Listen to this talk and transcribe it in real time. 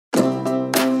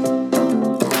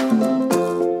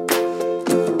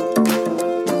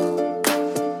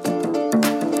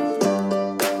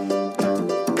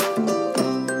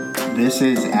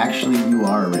This is Actually You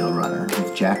Are a Real Runner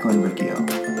with Jacqueline Riccio.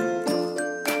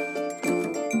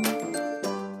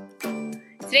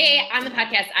 Today on the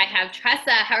podcast, I have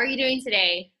Tressa. How are you doing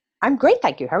today? I'm great,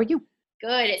 thank you. How are you?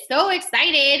 Good. So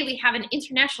excited. We have an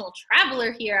international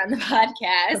traveler here on the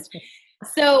podcast.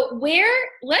 So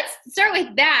let's start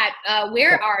with that.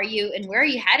 Where are you and where are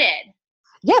you headed?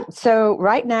 Yeah, so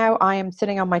right now I am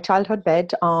sitting on my childhood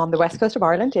bed on the west coast of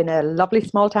Ireland in a lovely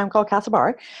small town called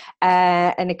Castlebar,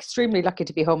 and extremely lucky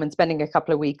to be home and spending a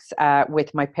couple of weeks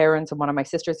with my parents and one of my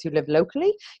sisters who live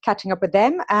locally, catching up with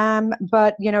them.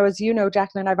 But, as you know,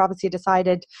 Jacqueline, I've obviously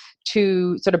decided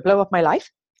to sort of blow up my life.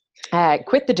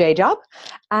 Quit the day job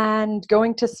and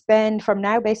going to spend from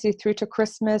now basically through to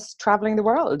Christmas traveling the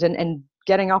world and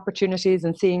getting opportunities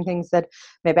and seeing things that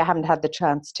maybe I haven't had the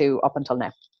chance to up until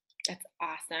now. That's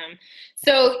awesome.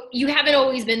 So you haven't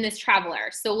always been this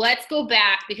traveler. So let's go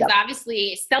back because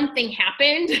obviously something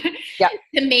happened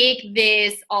to make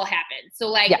this all happen.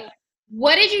 So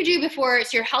what did you do before? So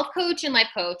you're a health coach and life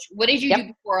coach. What did you do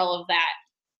before all of that?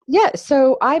 Yeah,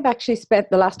 so I've actually spent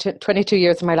the last 22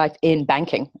 years of my life in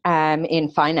banking,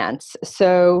 in finance.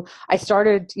 So I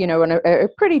started, in a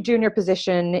pretty junior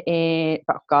position back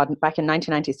in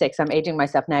 1996. I'm aging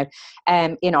myself now,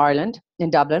 in Ireland, in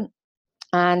Dublin.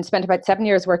 And spent about 7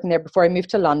 years working there before I moved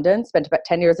to London, spent about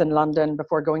 10 years in London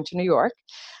before going to New York,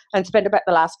 and spent about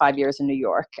the last 5 years in New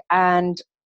York. And,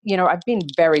 I've been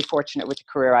very fortunate with the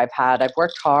career I've had. I've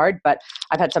worked hard, but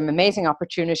I've had some amazing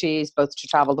opportunities, both to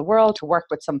travel the world, to work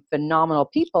with some phenomenal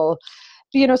people.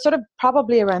 Sort of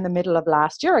probably around the middle of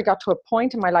last year, I got to a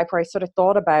point in my life where I sort of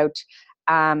thought about,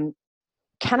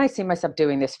 can I see myself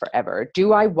doing this forever?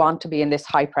 Do I want to be in this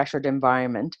high pressured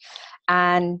environment?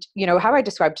 And, how I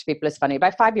describe to people is funny.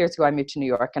 About 5 years ago, I moved to New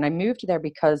York, and I moved there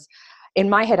because in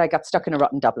my head, I got stuck in a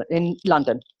rut in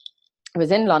London. I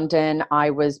was in London. I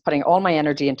was putting all my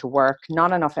energy into work,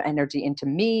 not enough energy into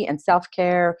me and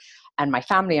self-care and my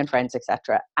family and friends,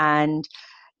 etc. And,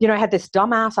 I had this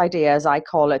dumbass idea, as I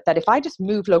call it, that if I just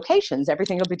move locations,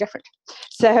 everything will be different.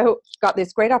 So got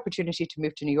this great opportunity to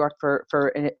move to New York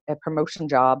for a promotion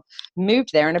job, moved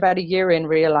there, and about a year in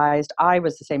realized I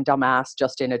was the same dumbass,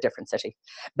 just in a different city.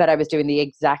 But I was doing the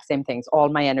exact same things. All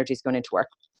my energy is going into work.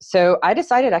 So I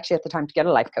decided actually at the time to get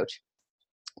a life coach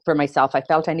for myself. I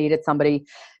felt I needed somebody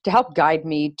to help guide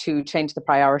me to change the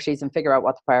priorities and figure out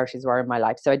what the priorities were in my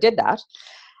life. So I did that.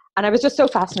 And I was just so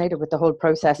fascinated with the whole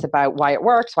process about why it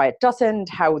works, why it doesn't,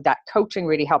 how that coaching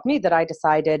really helped me that I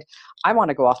decided I want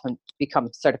to go off and become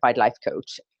a certified life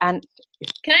coach. And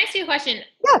can I ask you a question?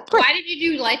 Yeah, of course. Why did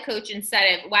you do life coach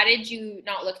why did you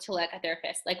not look to like a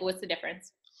therapist? What's the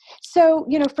difference? So,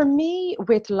 for me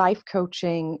with life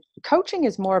coaching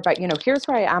is more about, here's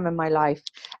where I am in my life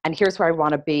and here's where I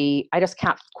want to be. I just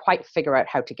can't quite figure out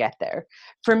how to get there.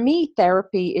 For me,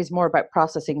 therapy is more about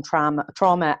processing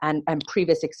trauma and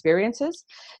previous experiences.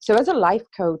 So as a life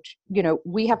coach,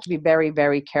 we have to be very,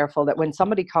 very careful that when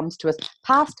somebody comes to us,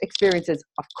 past experiences,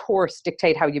 of course,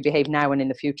 dictate how you behave now and in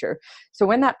the future. So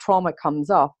when that trauma comes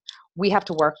up, we have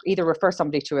to either refer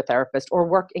somebody to a therapist or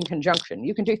work in conjunction.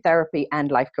 You can do therapy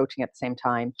and life coaching at the same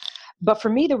time. But for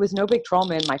me, there was no big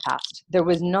trauma in my past. There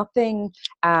was nothing,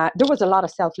 there was a lot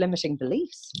of self-limiting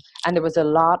beliefs. And there was a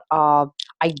lot of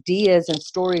ideas and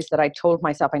stories that I told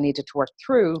myself I needed to work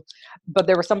through. But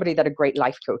there was somebody that a great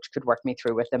life coach could work me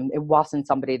through with them. It wasn't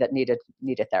somebody that needed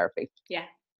therapy. Yeah.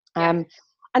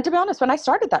 And to be honest, when I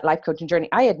started that life coaching journey,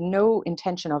 I had no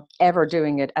intention of ever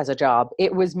doing it as a job.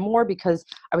 It was more because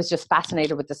I was just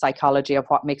fascinated with the psychology of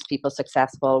what makes people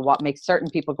successful, what makes certain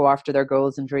people go after their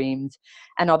goals and dreams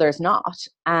and others not.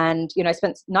 And, I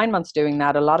spent 9 months doing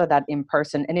that, a lot of that in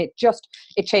person. And it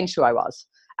changed who I was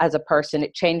as a person.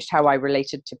 It changed how I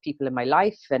related to people in my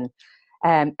life and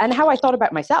how I thought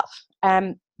about myself.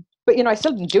 But, I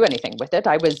still didn't do anything with it.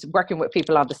 I was working with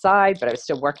people on the side, but I was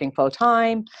still working full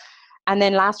time. And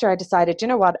then last year I decided,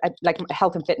 like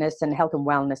health and fitness and health and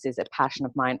wellness is a passion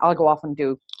of mine. I'll go off and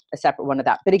do a separate one of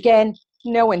that. But again,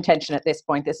 no intention at this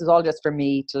point. This is all just for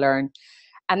me to learn.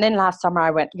 And then last summer I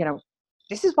went,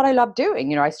 this is what I love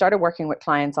doing. I started working with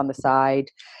clients on the side.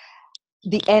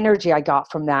 The energy I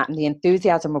got from that and the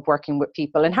enthusiasm of working with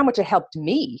people and how much it helped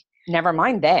me, never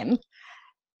mind them,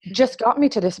 just got me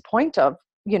to this point of,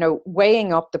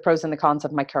 weighing up the pros and the cons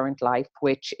of my current life,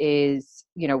 which is,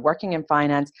 working in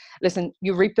finance. Listen,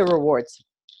 you reap the rewards.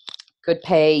 Good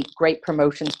pay, great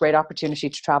promotions, great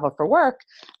opportunity to travel for work.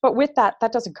 But with that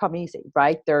doesn't come easy,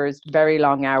 right? There's very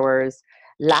long hours,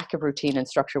 lack of routine and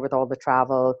structure with all the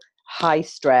travel, high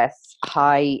stress,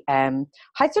 high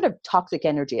sort of toxic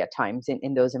energy at times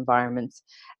in those environments.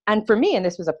 And for me, and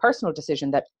this was a personal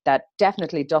decision that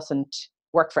definitely doesn't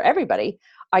work for everybody,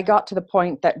 I got to the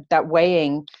point that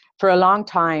weighing for a long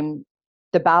time,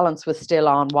 the balance was still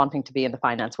on wanting to be in the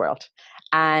finance world.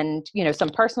 And, some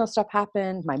personal stuff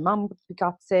happened. My mum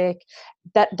got sick.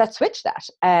 That switched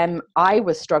that. I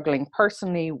was struggling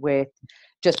personally with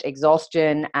just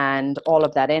exhaustion and all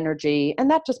of that energy. And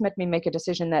that just made me make a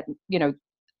decision that,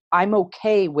 I'm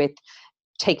okay with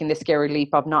taking the scary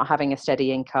leap of not having a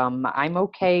steady income. I'm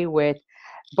okay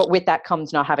but with that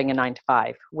comes not having a 9 to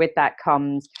 5. With that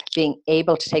comes being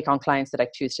able to take on clients that I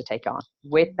choose to take on.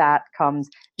 With that comes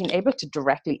being able to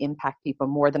directly impact people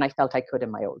more than I felt I could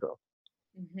in my old role.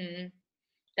 Mm-hmm.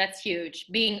 That's huge.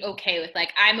 Being okay with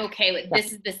I'm okay with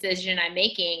this is the decision I'm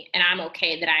making, and I'm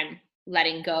okay that I'm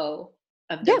letting go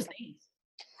of those things.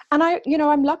 And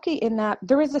I'm lucky in that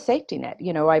there is a safety net.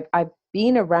 I've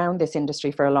been around this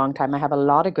industry for a long time. I have a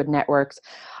lot of good networks.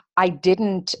 I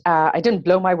didn't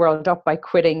blow my world up by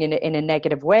quitting in a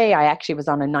negative way. I actually was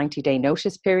on a 90-day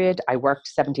notice period. I worked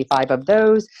 75 of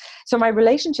those. So my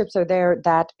relationships are there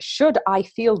that should I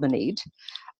feel the need,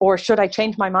 or should I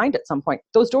change my mind at some point,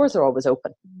 those doors are always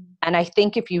open. And I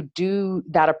think if you do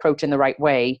that approach in the right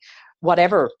way,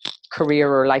 whatever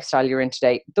career or lifestyle you're in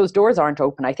today, those doors aren't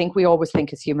open. I think we always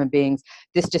think as human beings,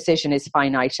 this decision is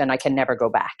finite and I can never go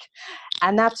back.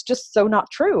 And that's just so not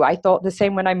true. I thought the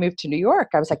same when I moved to New York.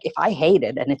 I was like, if I hate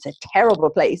it and it's a terrible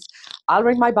place, I'll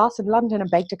ring my boss in London and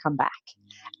beg to come back.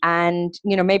 And,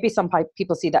 maybe some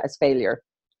people see that as failure.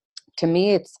 To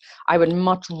me, I would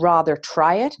much rather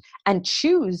try it and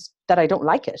choose that I don't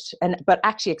like it, but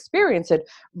actually experience it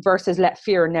versus let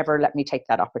fear never let me take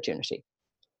that opportunity.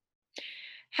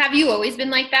 Have you always been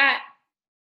like that?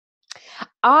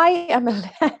 I am,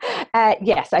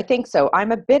 yes, I think so.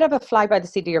 I'm a bit of a fly by the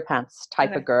seat of your pants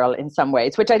type of girl in some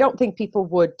ways, which I don't think people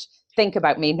would think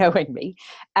about me knowing me.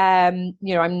 I'm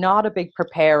not a big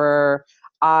preparer.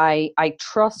 I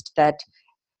trust that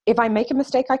if I make a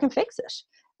mistake, I can fix it.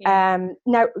 Yeah.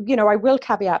 Now, I will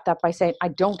caveat that by saying I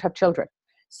don't have children.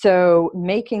 So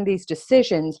making these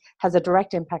decisions has a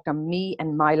direct impact on me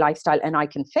and my lifestyle, and I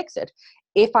can fix it.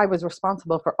 If I was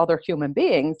responsible for other human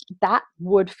beings, that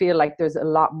would feel like there's a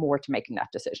lot more to making that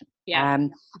decision. Yeah.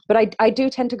 But I do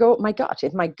tend to go with my gut.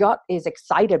 If my gut is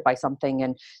excited by something,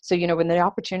 and so, when the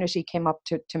opportunity came up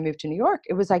to move to New York,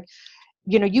 it was like,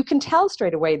 you can tell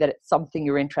straight away that it's something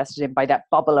you're interested in by that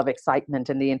bubble of excitement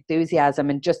and the enthusiasm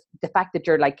and just the fact that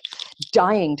you're like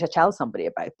dying to tell somebody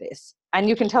about this. And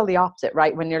you can tell the opposite,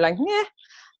 right? When you're like,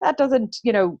 that doesn't,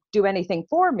 do anything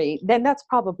for me, then that's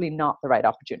probably not the right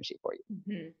opportunity for you.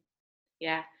 Mm-hmm.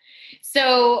 Yeah.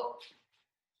 So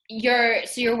you're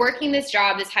working this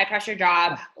job, this high pressure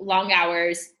job, long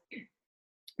hours,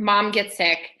 mom gets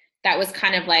sick. That was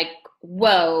kind of like,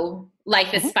 whoa,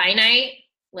 life is finite.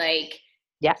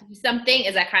 Do something.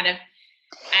 Is that kind of,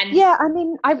 yeah, I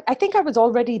mean, I think I was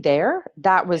already there.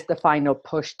 That was the final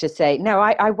push to say, no,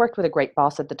 I worked with a great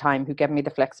boss at the time who gave me the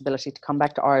flexibility to come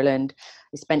back to Ireland.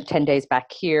 I spent 10 days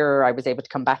back here. I was able to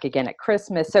come back again at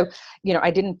Christmas. So, I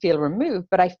didn't feel removed,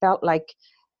 but I felt like,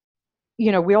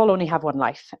 we all only have one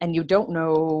life, and you don't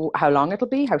know how long it'll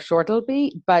be, how short it'll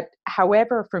be. But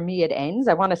however, for me, it ends.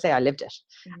 I want to say I lived it.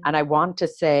 Mm-hmm. And I want to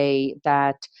say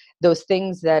that those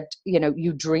things that,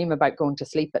 you dream about going to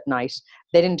sleep at night,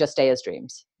 they didn't just stay as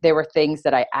dreams. They were things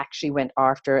that I actually went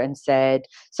after and said,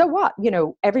 so what?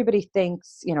 Everybody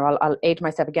thinks, I'll age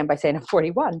myself again by saying I'm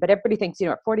 41, but everybody thinks,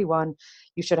 at 41,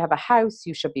 you should have a house,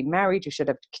 you should be married, you should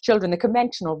have children, the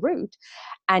conventional route,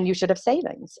 and you should have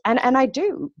savings. And I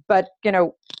do, but,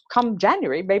 come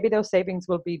January, maybe those savings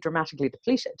will be dramatically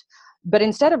depleted. But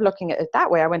instead of looking at it that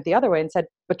way, I went the other way and said,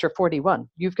 but you're 41.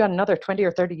 You've got another 20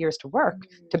 or 30 years to work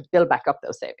to build back up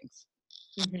those savings.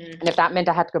 Mm-hmm. And if that meant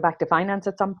I had to go back to finance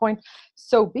at some point,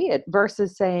 so be it,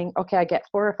 versus saying, okay, I get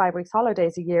 4 or 5 weeks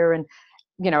holidays a year and,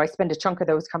 I spend a chunk of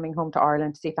those coming home to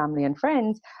Ireland to see family and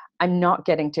friends. I'm not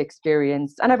getting to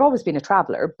experience, and I've always been a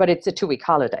traveler, but it's a 2-week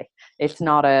holiday. It's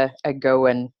not a go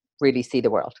and really see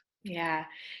the world. Yeah.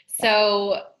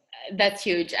 So that's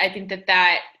huge. I think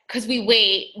that because we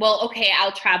wait, well, okay,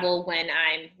 I'll travel when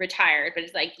I'm retired, but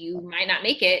it's like, you might not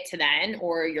make it to then,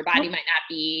 or your body might not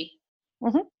be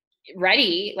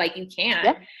ready, like you can't.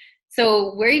 Yeah.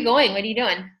 So where are you going? What are you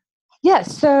doing? Yeah,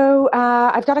 so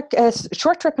I've got a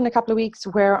short trip in a couple of weeks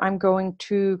where I'm going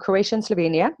to Croatia and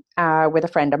Slovenia with a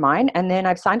friend of mine. And then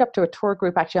I've signed up to a tour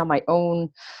group actually on my own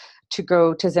to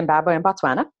go to Zimbabwe and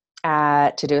Botswana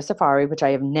to do a safari, which I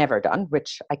have never done,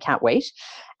 which I can't wait.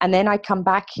 And then I come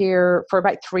back here for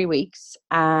about 3 weeks,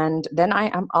 and then I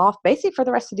am off basically for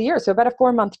the rest of the year. So about a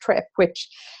 4-month trip, which,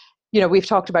 we've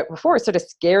talked about before, sort of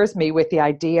scares me with the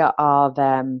idea of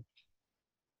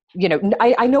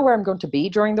I know where I'm going to be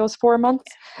during those 4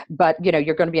 months, but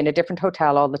you're going to be in a different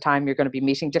hotel all the time. You're going to be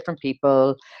meeting different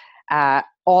people.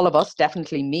 All of us,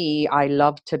 definitely me, I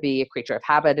love to be a creature of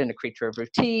habit and a creature of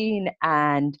routine.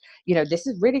 And, this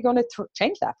is really going to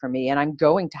change that for me. And I'm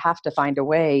going to have to find a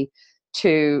way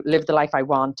to live the life I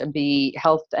want and be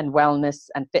health and wellness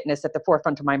and fitness at the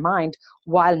forefront of my mind,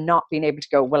 while not being able to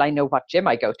go, well, I know what gym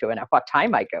I go to and at what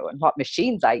time I go and what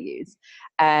machines I use.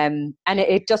 And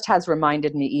it just has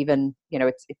reminded me, even,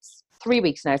 it's 3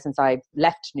 weeks now since I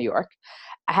left New York.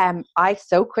 I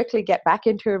so quickly get back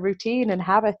into a routine and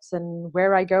habits and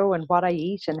where I go and what I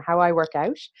eat and how I work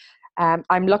out.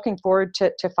 I'm looking forward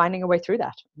to finding a way through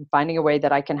that, finding a way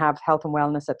that I can have health and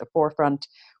wellness at the forefront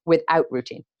without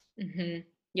routine. Mm-hmm.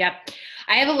 Yep.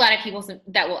 I have a lot of people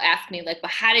that will ask me, like,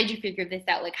 but how did you figure this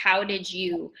out? Like, how did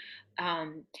you,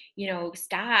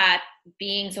 stop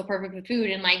being so perfect with food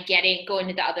and like going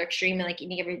to the other extreme and like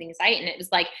eating everything right? And it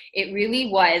was like, it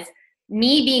really was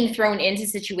me being thrown into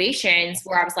situations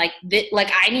where I was like,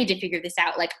 I need to figure this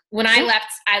out. Like when I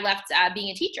left being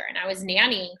a teacher and I was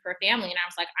nannying for a family, and I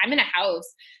was like, I'm in a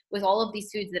house with all of these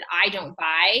foods that I don't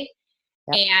buy.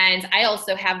 Yep. And I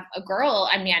also have a girl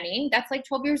I'm nannying that's like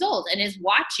 12 years old and is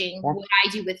watching what I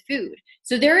do with food.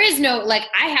 So there is no, like,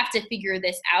 I have to figure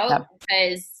this out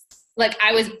because like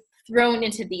I was thrown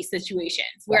into these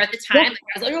situations where at the time like,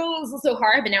 I was like, oh, this is so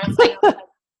hard. But now it's like,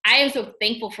 I am so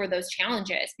thankful for those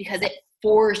challenges because it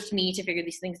forced me to figure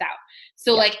these things out.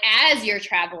 So like as you're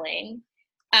traveling,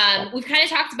 we've kind of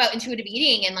talked about intuitive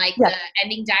eating and like the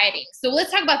ending dieting. So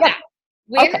let's talk about that.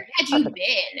 Where had you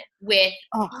been with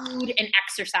food and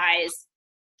exercise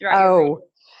throughout your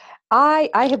life?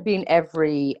 I have been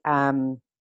every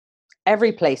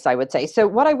place, I would say. So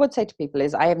what I would say to people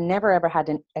is I have never ever had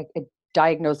a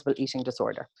diagnosable eating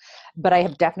disorder, but I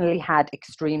have definitely had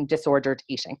extreme disordered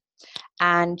eating.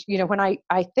 And, when I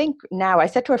think now, I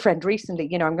said to a friend recently,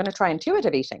 I'm going to try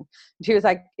intuitive eating. And she was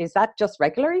like, is that just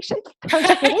regular eating? I was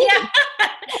like, it is.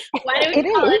 Why do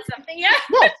we call it something? Yeah.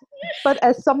 Yes. But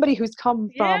as somebody who's come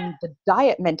from the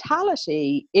diet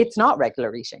mentality, it's not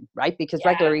regular eating, right? Because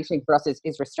regular eating for us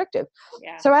is restrictive.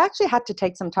 Yeah. So I actually had to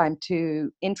take some time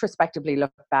to introspectively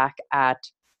look back at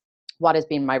what has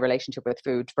been my relationship with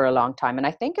food for a long time. And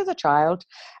I think as a child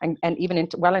and even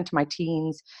well into my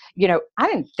teens, I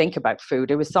didn't think about food.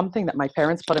 It was something that my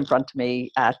parents put in front of me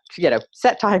at,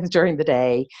 set times during the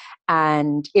day.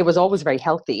 And it was always very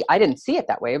healthy. I didn't see it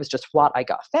that way. It was just what I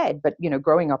got fed. But,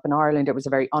 growing up in Ireland, it was a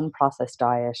very unprocessed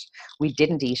diet. We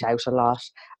didn't eat out a lot.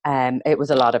 It was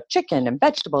a lot of chicken and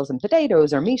vegetables and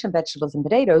potatoes, or meat and vegetables and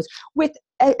potatoes, with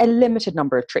a limited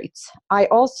number of treats. I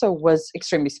also was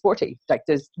extremely sporty. Like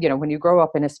there's, when you grow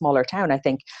up in a smaller town, I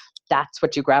think that's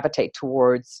what you gravitate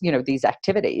towards, these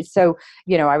activities. So,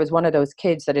 I was one of those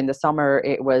kids that in the summer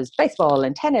it was baseball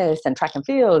and tennis and track and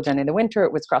field, and in the winter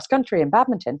it was cross country and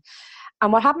badminton.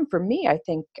 And what happened for me, I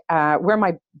think, where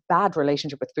my bad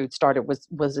relationship with food started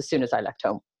was as soon as I left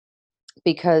home.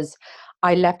 Because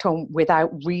I left home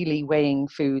without really weighing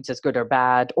foods as good or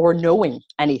bad or knowing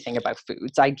anything about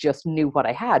foods. I just knew what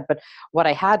I had. But what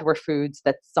I had were foods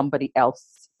that somebody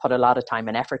else put a lot of time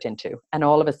and effort into. And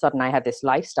all of a sudden I had this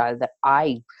lifestyle that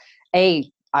I'd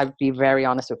be very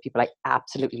honest with people, I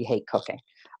absolutely hate cooking.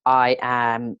 I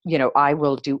am, I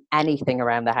will do anything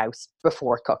around the house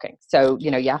before cooking. So,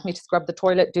 you have me to scrub the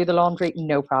toilet, do the laundry,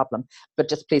 no problem. But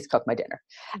just please cook my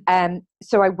dinner.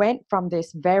 So I went from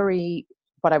this very,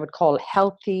 what I would call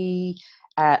healthy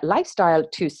lifestyle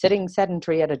to sitting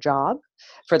sedentary at a job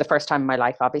for the first time in my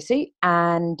life, obviously,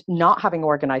 and not having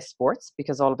organized sports,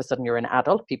 because all of a sudden you're an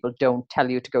adult. People don't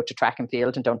tell you to go to track and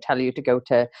field and don't tell you to go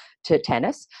to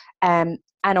tennis.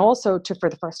 And also for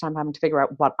the first time having to figure out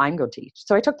what I'm going to eat.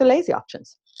 So I took the lazy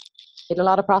options. Ate a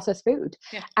lot of processed food.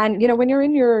 Yeah. And, when you're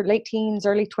in your late teens,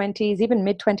 early 20s, even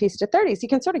mid 20s to 30s, you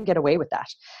can sort of get away with that.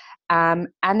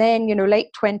 And then, late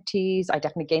 20s, I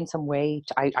definitely gained some weight.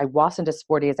 I wasn't as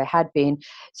sporty as I had been.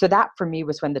 So that for me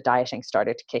was when the dieting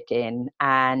started to kick in.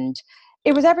 And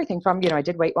it was everything from, I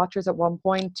did Weight Watchers at one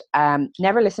point,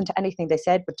 never listened to anything they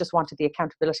said, but just wanted the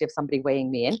accountability of somebody weighing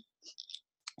me in.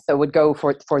 So would go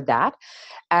for that.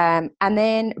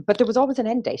 But there was always an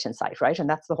end date in sight, right? And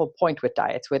that's the whole point with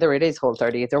diets, whether it is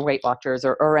Whole30 or Weight Watchers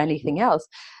or anything else,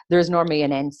 there's normally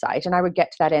an end sight. And I would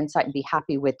get to that end sight and be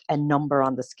happy with a number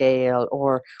on the scale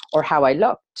or how I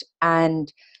looked.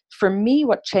 And for me,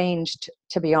 what changed,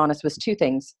 to be honest, was two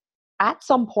things. At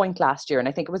some point last year, and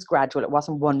I think it was gradual, it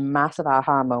wasn't one massive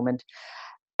aha moment,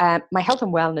 my health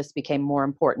and wellness became more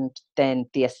important than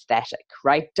the aesthetic,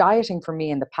 right? Dieting for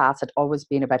me in the past had always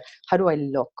been about how do I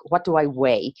look? What do I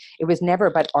weigh? It was never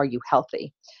about are you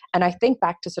healthy? And I think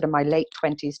back to sort of my late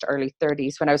 20s to early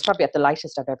 30s when I was probably at the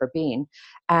lightest I've ever been.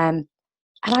 And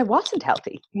I wasn't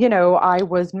healthy. I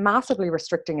was massively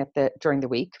restricting during the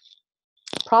week,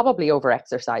 probably over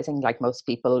exercising like most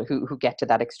people who get to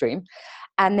that extreme,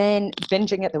 and then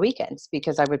binging at the weekends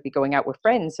because I would be going out with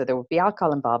friends. So there would be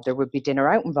alcohol involved, there would be dinner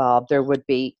out involved, there would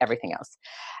be everything else.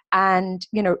 And,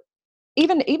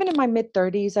 even in my mid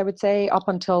 30s, I would say up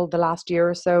until the last year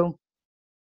or so,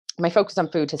 my focus on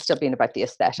food has still been about the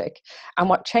aesthetic. And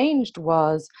what changed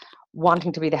was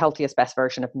wanting to be the healthiest, best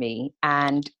version of me.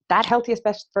 And that healthiest,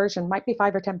 best version might be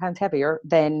 5 or 10 pounds heavier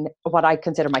than what I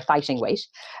consider my fighting weight.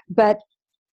 But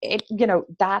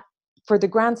that for the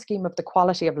grand scheme of the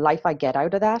quality of life I get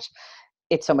out of that,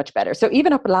 it's so much better. So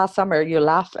even up last summer, you'll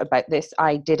laugh about this,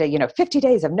 I did 50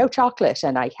 days of no chocolate,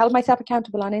 and I held myself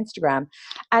accountable on Instagram.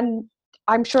 And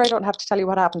I'm sure I don't have to tell you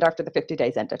what happened after the 50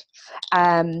 days ended.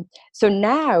 So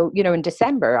now, in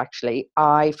December, actually,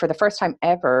 I, for the first time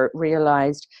ever,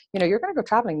 realized, you're going to go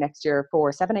traveling next year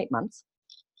for 7-8 months.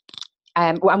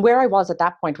 And where I was at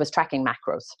that point was tracking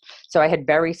macros. So I had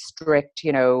very strict,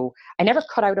 I never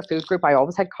cut out a food group. I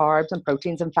always had carbs and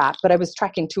proteins and fat, but I was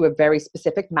tracking to a very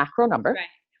specific macro number. Right.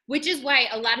 Which is why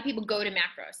a lot of people go to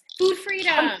macros. Food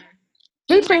freedom.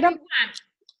 Food freedom.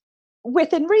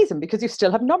 Within reason, because you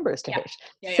still have numbers to hit.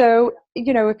 So,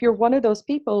 if you're one of those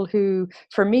people who,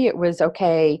 for me, it was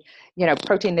okay,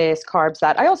 protein this, carbs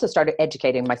that. I also started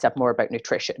educating myself more about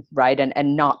nutrition, right?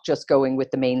 And not just going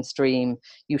with the mainstream,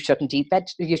 you shouldn't eat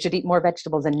you should eat more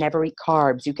vegetables and never eat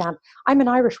carbs. You can't. I'm an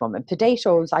Irish woman.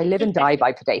 Potatoes, I live and die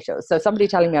by potatoes. So somebody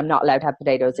telling me I'm not allowed to have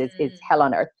potatoes is hell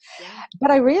on earth. Yeah. But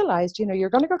I realized,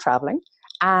 you're going to go traveling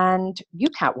and you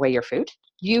can't weigh your food.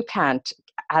 You can't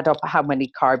add up how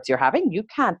many carbs you're having. You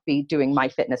can't be doing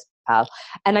MyFitnessPal.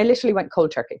 And I literally went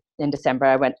cold turkey in December.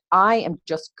 I went, I am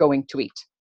just going to eat.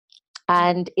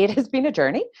 And it has been a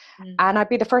journey. And I'd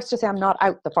be the first to say I'm not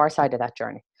out the far side of that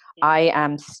journey. I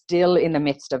am still in the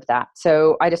midst of that.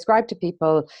 So I describe to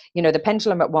people, the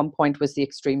pendulum at one point was the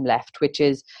extreme left, which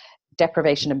is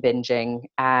deprivation and binging.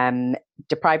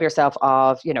 Deprive yourself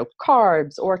of,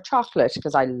 carbs or chocolate,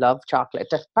 because I love chocolate.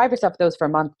 Deprive yourself of those for a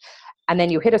month. And then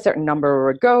you hit a certain number or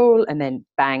a goal, and then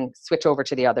bang, switch over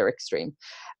to the other extreme.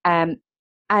 And,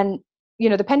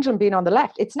 the pendulum being on the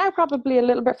left, it's now probably a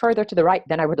little bit further to the right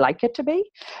than I would like it to be.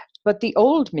 But the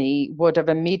old me would have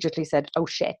immediately said, oh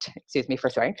shit, excuse me for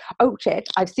swearing, oh shit,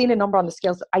 I've seen a number on the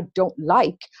scales that I don't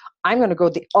like. I'm going to go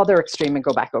the other extreme and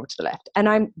go back over to the left.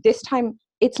 And this time,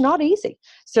 it's not easy.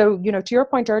 So, to your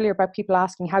point earlier about people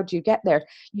asking, how do you get there?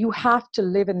 You have to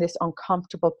live in this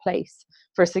uncomfortable place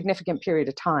for a significant period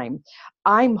of time.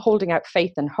 I'm holding out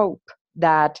faith and hope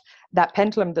that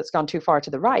pendulum that's gone too far to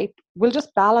the right will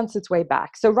just balance its way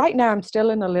back. So right now I'm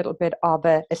still in a little bit of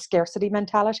a scarcity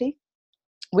mentality,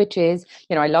 which is,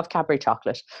 I love Cadbury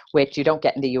chocolate, which you don't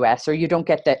get in the US, or you don't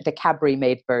get the Cadbury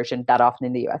made version that often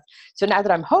in the US. So now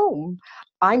that I'm home,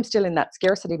 I'm still in that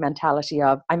scarcity mentality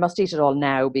of I must eat it all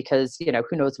now because,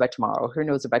 who knows about tomorrow? Who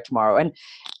knows about tomorrow? And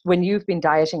when you've been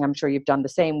dieting, I'm sure you've done the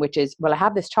same, which is, well, I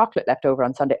have this chocolate left over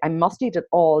on Sunday. I must eat it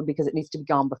all because it needs to be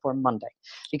gone before Monday,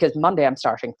 because Monday I'm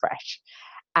starting fresh.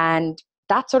 And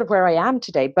that's sort of where I am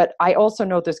today. But I also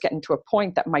know there's getting to a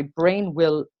point that my brain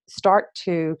will start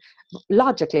to,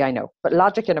 logically I know, but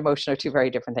logic and emotion are two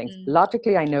very different things.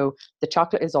 Logically, I know the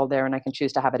chocolate is all there and I can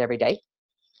choose to have it every day.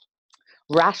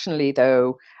 Rationally,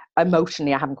 though,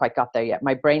 emotionally, I haven't quite got there yet.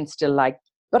 My brain's still like,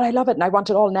 but I love it and I want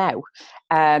it all now,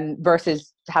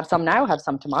 versus have some now, have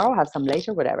some tomorrow, have some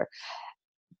later, whatever.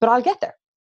 But I'll get there.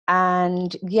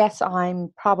 And yes,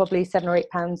 I'm probably 7 or 8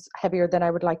 pounds heavier than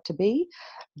I would like to be,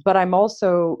 but I'm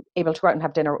also able to go out and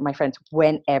have dinner with my friends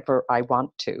whenever I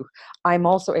want to. I'm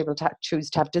also able to choose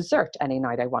to have dessert any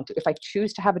night I want to. If I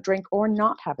choose to have a drink or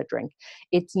not have a drink,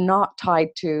 it's not tied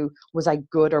to, was I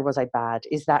good or was I bad?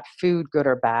 Is that food good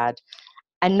or bad?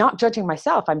 And not judging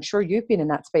myself. I'm sure you've been in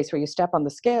that space where you step on the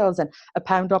scales and a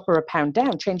pound up or a pound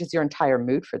down changes your entire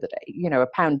mood for the day. A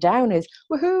pound down is,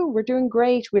 woohoo, we're doing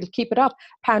great, we'll keep it up.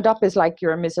 Pound up is like,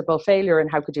 you're a miserable failure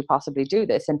and how could you possibly do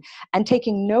this? And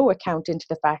taking no account into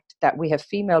the fact that we have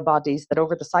female bodies that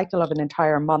over the cycle of an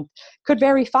entire month could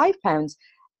vary 5 pounds.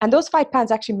 And those 5 pounds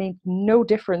actually make no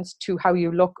difference to how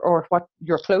you look or what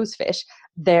your clothes fit,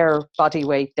 their body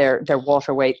weight, their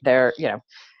water weight,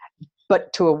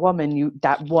 But to a woman,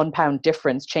 that 1 pound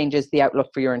difference changes the outlook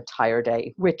for your entire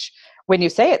day, which when you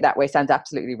say it that way sounds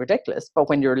absolutely ridiculous. But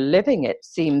when you're living it,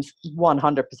 seems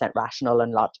 100% rational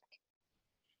and logic.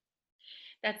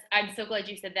 I'm so glad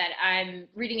you said that. I'm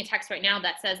reading a text right now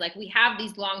that says like, we have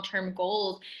these long-term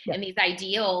goals and these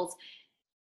ideals,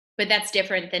 but that's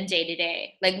different than day to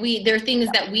day. Like there are things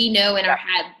that we know in our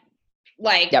head,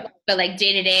 like, but like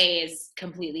day to day is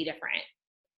completely different.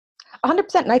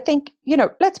 100%. And I think,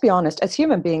 let's be honest, as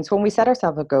human beings, when we set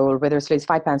ourselves a goal, whether it's lose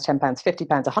 5 pounds, 10 pounds, 50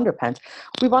 pounds, 100 pounds,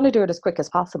 we want to do it as quick as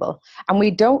possible. And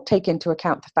we don't take into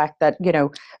account the fact that,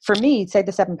 for me, say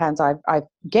the 7 pounds I've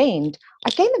gained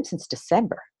them since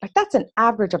December. Like that's an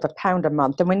average of £1 a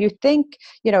month. And when you think,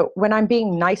 when I'm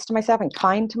being nice to myself and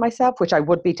kind to myself, which I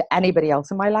would be to anybody else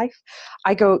in my life,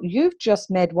 I go, you've just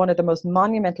made one of the most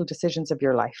monumental decisions of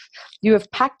your life. You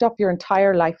have packed up your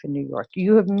entire life in New York.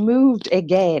 You have moved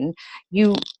again.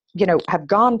 You have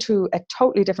gone to a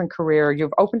totally different career.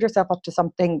 You've opened yourself up to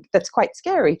something that's quite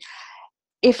scary.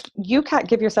 If you can't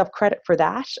give yourself credit for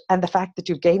that and the fact that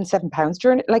you've gained 7 pounds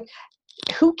during it, like,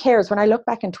 who cares? When I look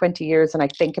back in 20 years and I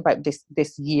think about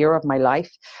this year of my life,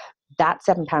 that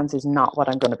 7 pounds is not what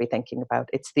I'm going to be thinking about.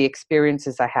 It's the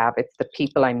experiences I have. It's the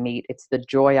people I meet. It's the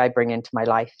joy I bring into my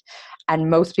life. And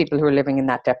most people who are living in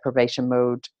that deprivation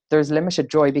mode, there's limited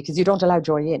joy because you don't allow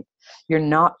joy in. You're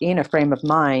not in a frame of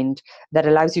mind that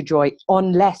allows you joy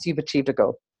unless you've achieved a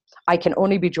goal. I can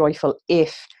only be joyful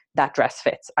if that dress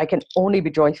fits. I can only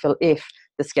be joyful if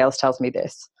the scales tells me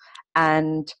this.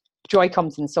 And joy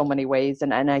comes in so many ways.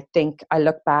 And I think I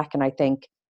look back and I think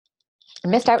I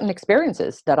missed out on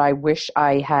experiences that I wish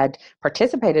I had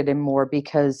participated in more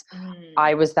because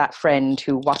I was that friend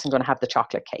who wasn't going to have the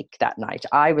chocolate cake that night.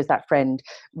 I was that friend,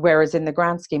 whereas in the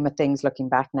grand scheme of things, looking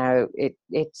back now, it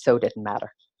so didn't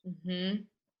matter. Mm-hmm.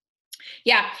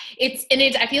 Yeah,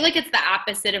 I feel like it's the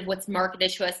opposite of what's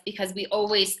marketed to us because we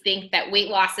always think that weight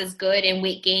loss is good and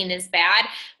weight gain is bad.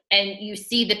 And you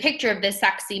see the picture of this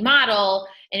sexy model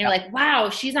and you're like, wow,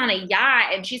 she's on a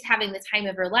yacht and she's having the time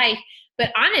of her life.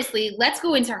 But honestly, let's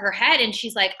go into her head and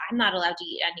she's like, I'm not allowed to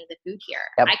eat any of the food here.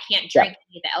 I can't drink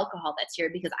any of the alcohol that's here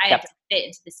because I have to fit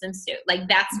into the swimsuit. Like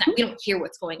that's not, we don't hear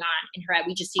what's going on in her head.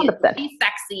 We just see it. She's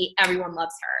sexy. Everyone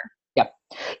loves her. Yep.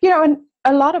 And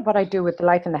a lot of what I do with the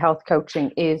life and the health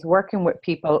coaching is working with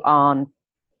people on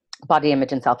body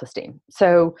image and self-esteem.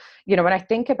 So, when I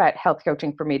think about health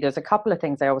coaching for me, there's a couple of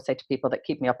things I always say to people that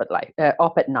keep me up at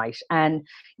night. And,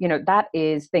 that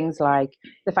is things like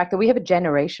the fact that we have a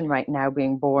generation right now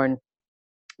being born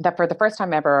that for the first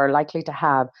time ever are likely to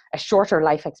have a shorter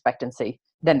life expectancy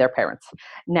than their parents.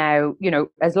 Now,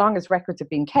 as long as records have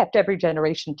been kept, every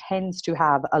generation tends to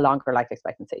have a longer life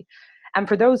expectancy. And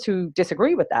for those who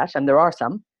disagree with that, and there are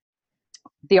some,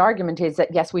 the argument is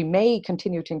that, yes, we may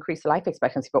continue to increase the life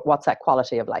expectancy, but what's that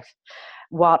quality of life?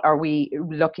 What are we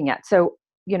looking at? So,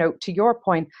 to your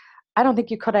point, I don't think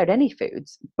you cut out any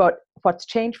foods, but what's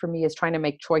changed for me is trying to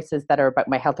make choices that are about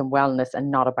my health and wellness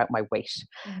and not about my weight.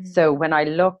 Mm-hmm. So when I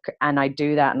look and I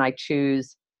do that and I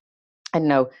choose, I don't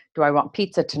know, do I want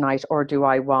pizza tonight or do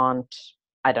I want,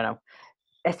 I don't know,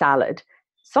 a salad?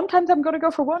 Sometimes I'm going to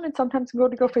go for one and sometimes I'm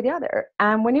going to go for the other.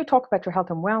 And when you talk about your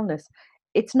health and wellness,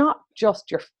 it's not just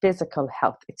your physical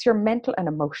health, it's your mental and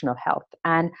emotional health.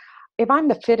 And if I'm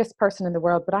the fittest person in the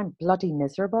world, but I'm bloody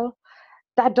miserable,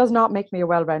 that does not make me a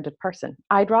well-rounded person.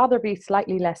 I'd rather be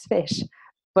slightly less fit,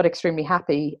 but extremely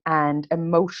happy and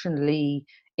emotionally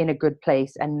in a good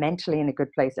place and mentally in a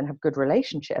good place and have good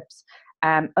relationships.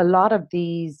 A lot of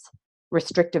these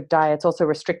restrictive diets also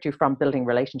restrict you from building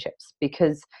relationships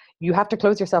because you have to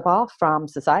close yourself off from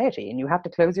society and you have to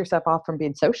close yourself off from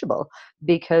being sociable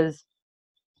because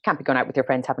you can't be going out with your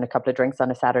friends having a couple of drinks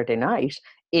on a Saturday night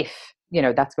if,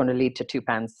 that's going to lead to 2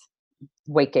 pounds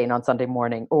weight gain on Sunday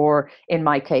morning. Or in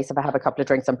my case, if I have a couple of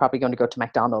drinks, I'm probably going to go to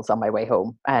McDonald's on my way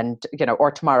home and,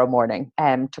 or tomorrow morning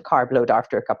to carb load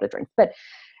after a couple of drinks. But,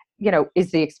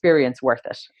 is the experience worth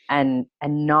it? And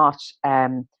not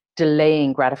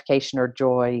delaying gratification or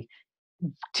joy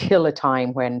till a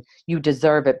time when you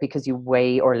deserve it because you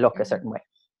weigh or look a certain way.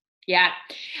 Yeah,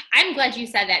 I'm glad you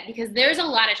said that because there's a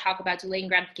lot of talk about delaying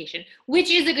gratification, which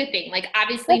is a good thing. Like,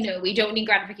 obviously, no, we don't need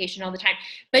gratification all the time,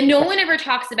 but no one ever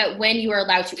talks about when you are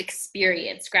allowed to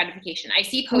experience gratification. I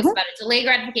see posts about it, delay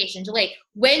gratification, delay.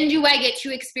 When do I get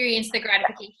to experience the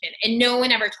gratification? And no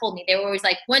one ever told me. They were always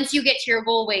like, once you get to your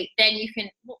goal weight, then you can,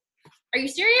 well, are you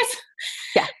serious?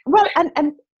 Yeah. Well,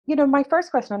 and my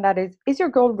first question on that is your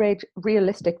goal weight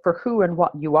realistic for who and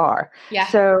what you are? Yeah.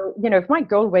 So, if my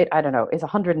goal weight, I don't know, is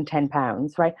 110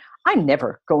 pounds, right? I'm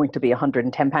never going to be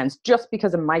 110 pounds just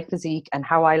because of my physique and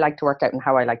how I like to work out and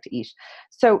how I like to eat.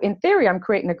 So in theory, I'm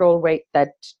creating a goal weight that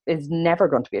is never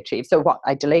going to be achieved. So what,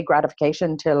 I delay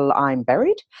gratification till I'm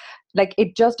buried? Like,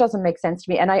 it just doesn't make sense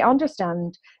to me. And I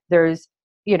understand there's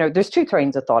there's two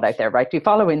trains of thought out there, right? You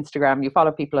follow Instagram, you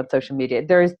follow people on social media.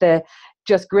 There's the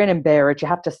just grin and bear it. You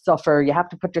have to suffer. You have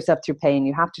to put yourself through pain.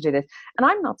 You have to do this. And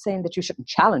I'm not saying that you shouldn't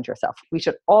challenge yourself. We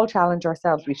should all challenge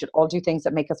ourselves. We should all do things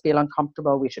that make us feel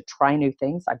uncomfortable. We should try new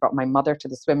things. I brought my mother to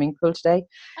the swimming pool today.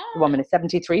 The woman is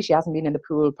 73. She hasn't been in the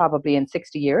pool probably in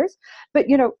 60 years. But,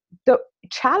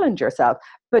 challenge yourself,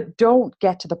 but don't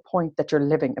get to the point that you're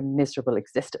living a miserable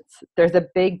existence. There's a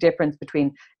big difference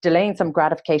between delaying some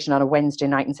gratification on a Wednesday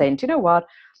night and saying, do you know what?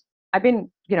 I'm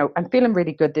feeling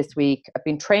really good this week. I've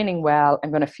been training well.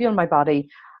 I'm going to feel my body.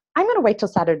 I'm going to wait till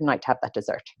Saturday night to have that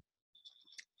dessert.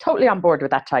 Totally on board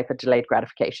with that type of delayed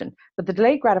gratification. But the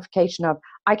delayed gratification of,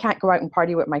 I can't go out and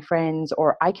party with my friends,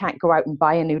 or I can't go out and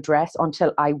buy a new dress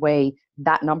until I weigh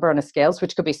that number on a scales,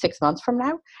 which could be 6 months from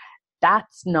now.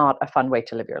 That's not a fun way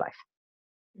to live your life.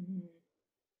 Mm-hmm.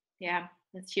 Yeah,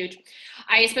 that's huge.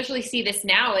 I especially see this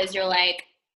now as you're like,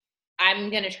 I'm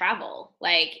going to travel.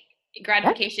 Like,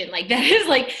 gratification,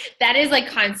 that is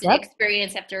constant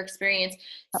experience after experience.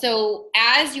 So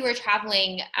as you were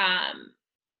traveling,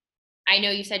 I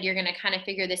know you said you're going to kind of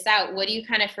figure this out. What do you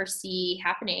kind of foresee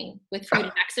happening with food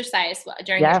and exercise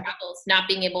during your travels? Not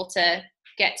being able to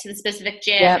get to the specific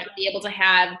gym, not be able to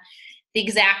have the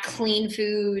exact clean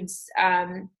foods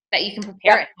that you can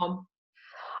prepare at home.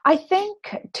 I think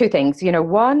two things.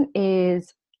 One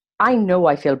is, I know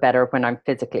I feel better when I'm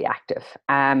physically active.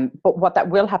 But what that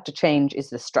will have to change is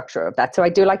the structure of that. So I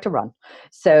do like to run.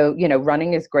 So,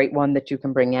 running is a great one that you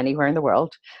can bring anywhere in the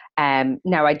world.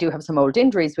 Now I do have some old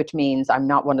injuries, which means I'm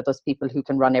not one of those people who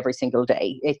can run every single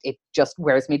day. It just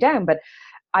wears me down. But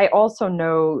I also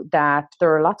know that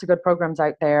there are lots of good programs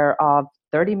out there of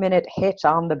 30-minute HIIT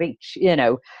on the beach,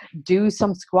 do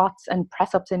some squats and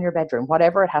press ups in your bedroom,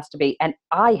 whatever it has to be. And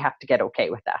I have to get okay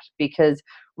with that, because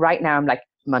right now I'm like,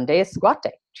 Monday is squat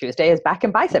day, Tuesday is back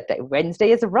and bicep day,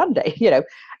 Wednesday is a run day,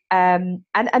 and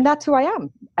that's who I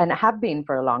am and have been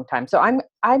for a long time. So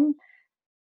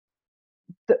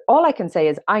all I can say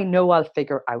is I know I'll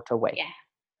figure out a way.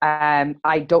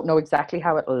 I don't know exactly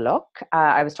how it'll look.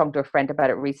 I was talking to a friend about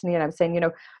it recently, and I was saying,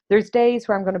 there's days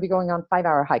where I'm going to be going on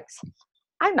 5-hour hikes.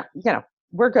 I'm not,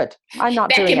 we're good. I'm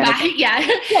not doing anything.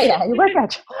 Yeah, we're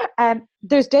good.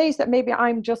 There's days that maybe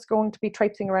I'm just going to be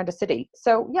traipsing around a city.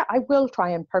 So I will try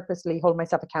and purposely hold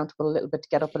myself accountable a little bit to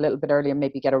get up a little bit early and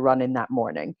maybe get a run in that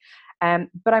morning.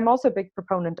 But I'm also a big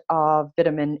proponent of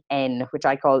vitamin N, which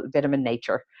I call vitamin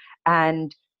nature,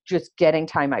 and just getting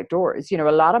time outdoors. A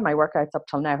lot of my workouts up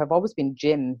till now have always been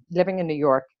gym. Living in New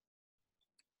York,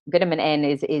 vitamin N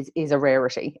is a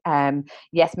rarity.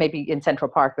 Yes, maybe in Central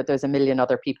Park, but there's a million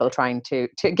other people trying to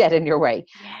get in your way.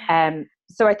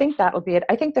 So I think that'll be it.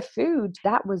 I think the food,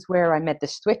 that was where I made the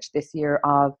switch this year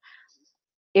of,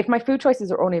 if my food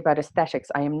choices are only about aesthetics,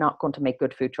 I am not going to make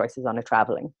good food choices on a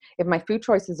traveling. If my food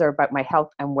choices are about my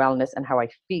health and wellness and how I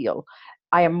feel,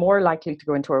 I am more likely to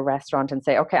go into a restaurant and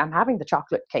say, okay, I'm having the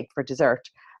chocolate cake for dessert,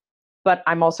 but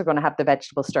I'm also going to have the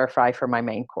vegetable stir fry for my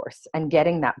main course. And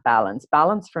getting that balance.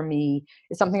 Balance for me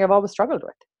is something I've always struggled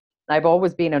with. I've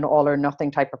always been an all or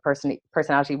nothing type of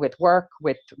personality with work,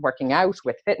 with working out,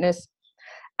 with fitness.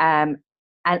 And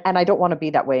I don't want to be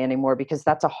that way anymore, because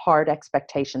that's a hard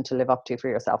expectation to live up to for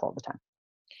yourself all the time.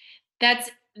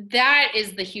 That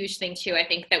is the huge thing too. I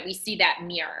think that we see that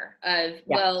mirror of,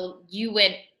 well, you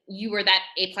were that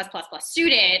A+++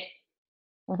 student,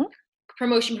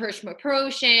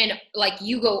 promotion, like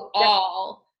you go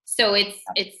all. So it's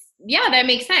that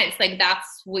makes sense. Like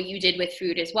that's what you did with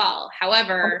food as well.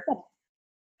 However,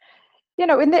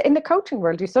 in the coaching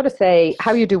world, you sort of say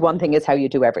how you do one thing is how you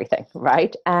do everything,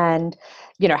 right? And,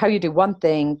 how you do one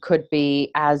thing could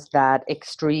be as that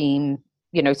extreme,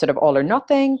 sort of all or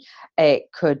nothing. It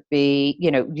could be,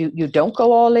 you don't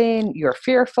go all in, you're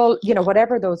fearful,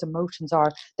 whatever those emotions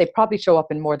are, they probably show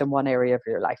up in more than one area of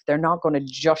your life. They're not going to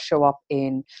just show up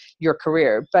in your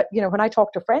career. But, when I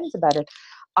talk to friends about it,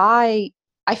 I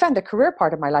found the career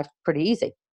part of my life pretty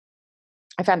easy.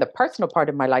 I found the personal part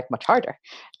of my life much harder,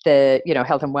 the,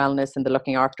 health and wellness and the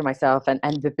looking after myself and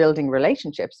the building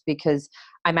relationships, because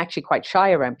I'm actually quite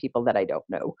shy around people that I don't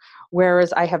know.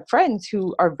 Whereas I have friends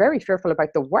who are very fearful about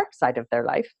the work side of their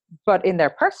life, but in their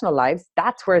personal lives,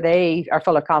 that's where they are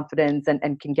full of confidence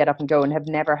and can get up and go and have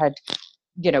never had,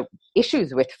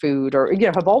 issues with food or,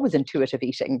 have always intuitive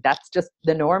eating. That's just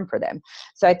the norm for them.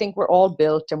 So I think we're all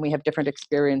built and we have different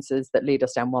experiences that lead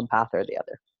us down one path or the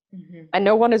other. Mm-hmm. And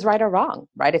no one is right or wrong,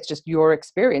 right? It's just your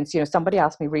experience. Somebody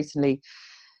asked me recently,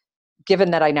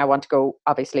 given that I now want to go,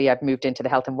 obviously I've moved into the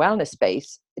health and wellness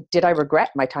space, did I regret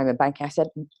my time in banking? I said,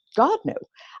 God, no.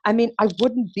 I mean, I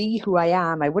wouldn't be who I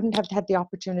am. I wouldn't have had the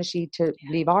opportunity to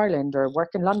leave Ireland or work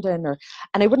in London,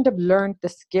 and I wouldn't have learned the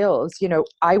skills. You know,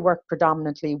 I work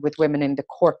predominantly with women in the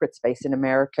corporate space in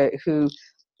America who,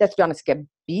 let's be honest, get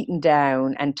beaten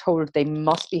down and told they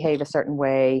must behave a certain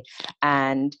way,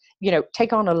 and, you know,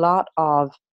 take on a lot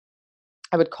of,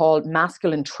 I would call,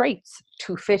 masculine traits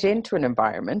to fit into an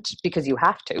environment, because you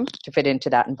have to fit into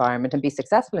that environment and be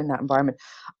successful in that environment.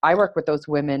 I work with those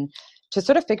women to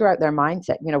sort of figure out their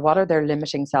mindset. You know, what are their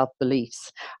limiting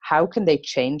self-beliefs? How can they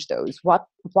change those? What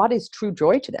is true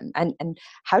joy to them? And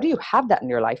how do you have that in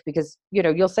your life? Because, you know,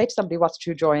 you'll say to somebody, what's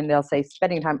true joy? And they'll say,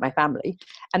 spending time with my family.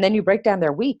 And then you break down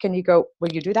their week and you go,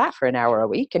 well, you do that for an hour a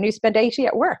week and you spend 80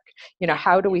 at work. You know,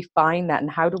 how do we find that? And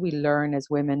how do we learn as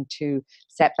women to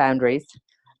set boundaries,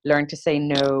 learn to say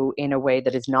no in a way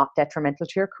that is not detrimental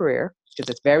to your career? Because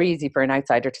it's very easy for an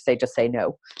outsider to say, just say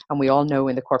no. And we all know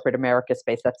in the corporate America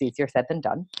space, that's easier said than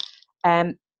done.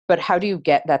 But how do you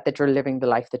get that you're living the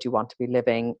life that you want to be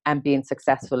living and being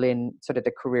successful in sort of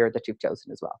the career that you've chosen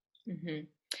as well? Mm-hmm.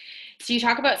 So you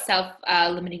talk about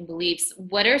self-limiting beliefs.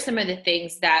 What are some of the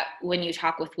things that when you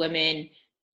talk with women,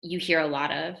 you hear a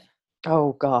lot of?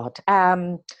 Oh, God.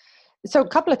 So a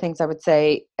couple of things I would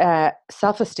say.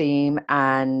 Self-esteem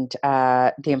and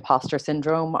the imposter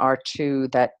syndrome are two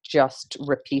that just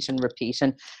repeat and repeat.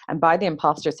 And by the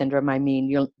imposter syndrome, I mean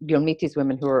you'll meet these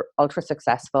women who are ultra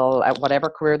successful at whatever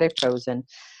career they've chosen.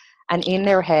 And in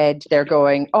their head, they're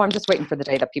going, oh, I'm just waiting for the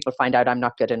day that people find out I'm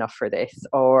not good enough for this,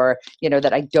 or, you know,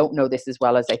 that I don't know this as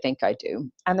well as I think I do.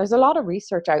 And there's a lot of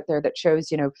research out there that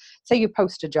shows, you know, say you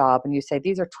post a job and you say,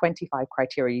 these are 25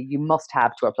 criteria you must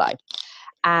have to apply.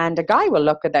 And a guy will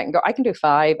look at that and go, I can do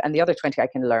 5, and the other 20 I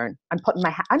can learn. I'm throwing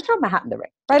my hat in the ring,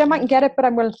 right? I mightn't get it, but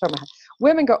I'm willing to throw my hat.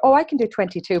 Women go, oh, I can do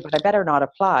 22, but I better not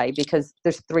apply because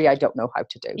there's 3 I don't know how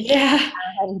to do. Yeah.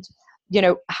 And, you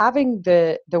know, having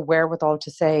the wherewithal to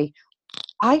say,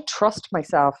 I trust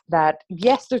myself that,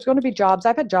 yes, there's going to be jobs.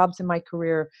 I've had jobs in my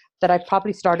career that I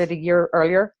probably started a year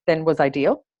earlier than was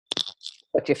ideal.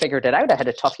 But you figured it out. I had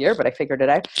a tough year, but I figured it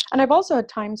out. And I've also had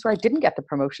times where I didn't get the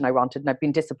promotion I wanted and I've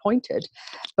been disappointed.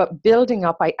 But building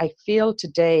up, I feel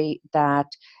today that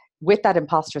with that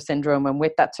imposter syndrome and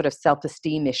with that sort of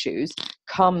self-esteem issues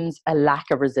comes a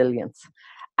lack of resilience.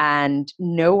 And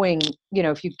knowing, you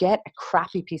know, if you get a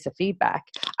crappy piece of feedback,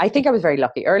 I think I was very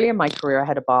lucky. Early in my career, I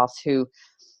had a boss who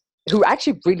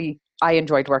actually really I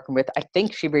enjoyed working with. I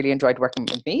think she really enjoyed working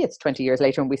with me. It's 20 years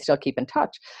later and we still keep in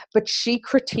touch. But she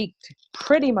critiqued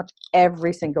pretty much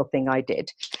every single thing I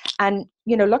did. And,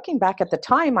 you know, looking back at the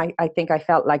time, I think I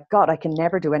felt like, God, I can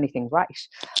never do anything right.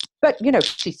 But, you know,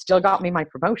 she still got me my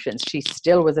promotions. She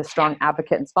still was a strong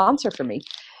advocate and sponsor for me.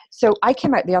 So I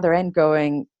came out the other end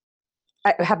going,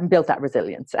 I haven't built that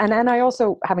resilience. And I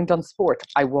also, having done sport,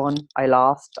 I won, I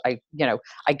lost, I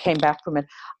came back from it.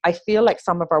 I feel like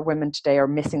some of our women today are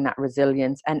missing that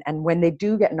resilience. And when they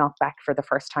do get knocked back for the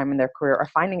first time in their career, are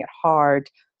finding it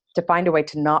hard to find a way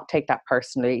to not take that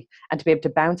personally and to be able to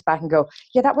bounce back and go,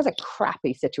 yeah, that was a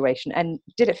crappy situation. And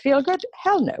did it feel good?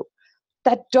 Hell no.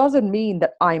 That doesn't mean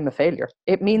that I'm a failure.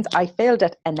 It means I failed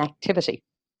at an activity.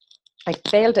 I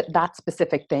failed at that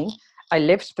specific thing. I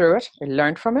lived through it. I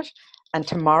learned from it. And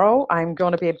tomorrow I'm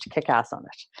going to be able to kick ass on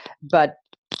it. But,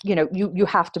 you know, you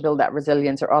have to build that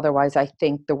resilience, or otherwise I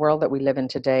think the world that we live in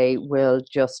today will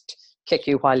just kick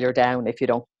you while you're down if you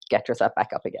don't get yourself back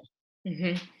up again.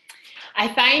 Mm-hmm.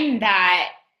 I find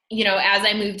that, you know, as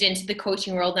I moved into the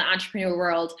coaching world and the entrepreneur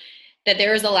world, that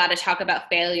there is a lot of talk about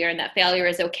failure and that failure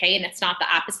is okay. And it's not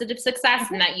the opposite of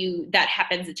success, and that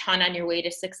happens a ton on your way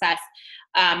to success.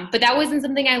 But that wasn't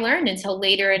something I learned until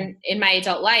later in my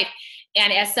adult life.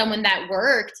 And as someone that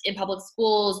worked in public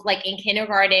schools, like in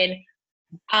kindergarten,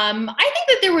 I think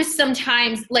that there was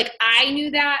sometimes, like, I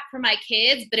knew that for my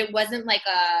kids, but it wasn't like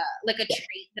a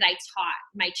trait that I taught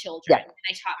my children and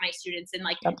I taught my students. And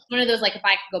like one of those, like, if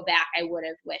I could go back, I would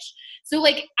have wished. So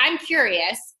like, I'm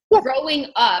curious, growing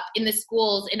up in the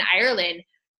schools in Ireland,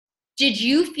 did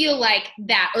you feel like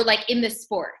that, or like in the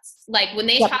sports, like when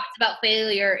they talked about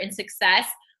failure and success,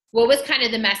 what was kind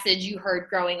of the message you heard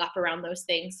growing up around those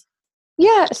things?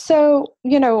 Yeah. So,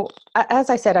 you know, as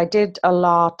I said, I did a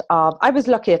lot of, I was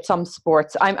lucky at some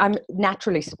sports. I'm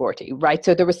naturally sporty, right?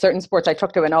 So there were certain sports I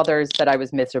took to and others that I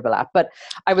was miserable at, but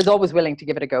I was always willing to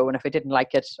give it a go. And if I didn't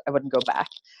like it, I wouldn't go back.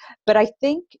 But I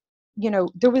think, you know,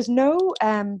 there was no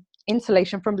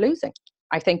insulation from losing,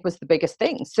 I think was the biggest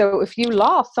thing. So if you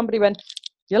lost, somebody went,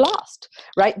 you lost,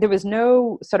 right? There was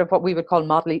no sort of what we would call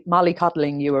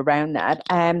mollycoddling you around that.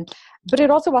 But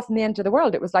it also wasn't the end of the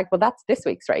world. It was like, well, that's this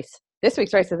week's race. This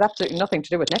week's race has absolutely nothing to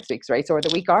do with next week's race or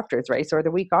the week after's race or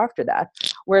the week after that.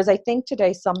 Whereas I think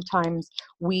today sometimes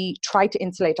we try to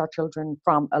insulate our children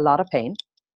from a lot of pain.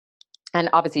 And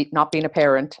obviously, not being a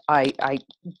parent, I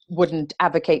wouldn't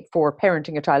advocate for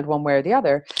parenting a child one way or the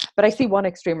other. But I see one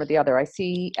extreme or the other. I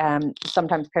see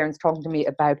sometimes parents talking to me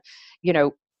about,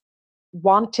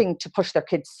 wanting to push their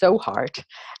kids so hard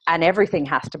and everything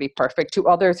has to be perfect, to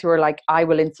others who are like, I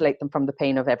will insulate them from the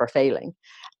pain of ever failing.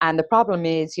 And the problem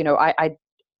is, I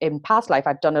in past life,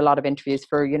 I've done a lot of interviews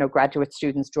for, graduate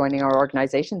students joining our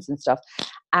organizations and stuff.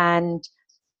 And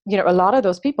a lot of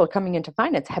those people coming into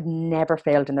finance have never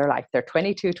failed in their life. They're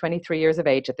 22, 23 years of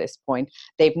age at this point.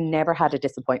 They've never had a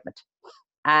disappointment.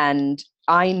 And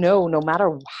I know no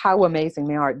matter how amazing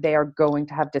they are going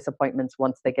to have disappointments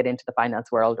once they get into the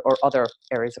finance world or other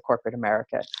areas of corporate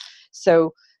America.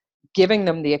 So giving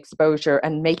them the exposure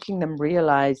and making them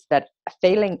realize that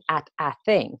failing at a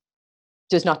thing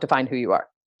does not define who you are.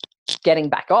 Getting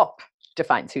back up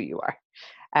defines who you are.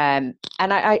 And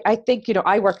I think,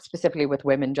 I work specifically with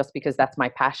women just because that's my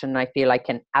passion. I feel I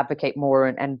can advocate more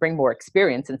and bring more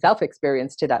experience and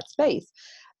self-experience to that space.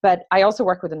 But I also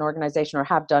work with an organization, or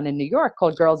have done, in New York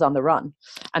called Girls on the Run.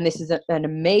 And this is an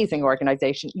amazing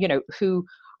organization, who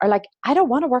are like, I don't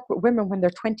want to work with women when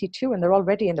they're 22 and they're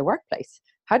already in the workplace.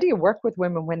 How do you work with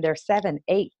women when they're 7,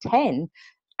 8, 10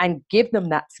 and give them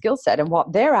that skill set? And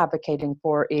what they're advocating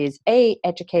for is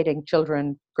educating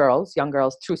children, young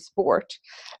girls through sport,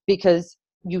 because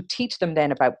you teach them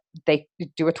then they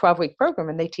do a 12-week program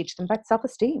and they teach them about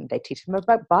self-esteem. They teach them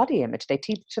about body image. They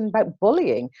teach them about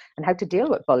bullying and how to deal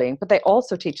with bullying, but they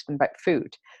also teach them about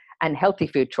food and healthy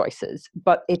food choices.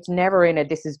 But it's never in a,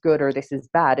 this is good or this is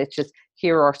bad. It's just,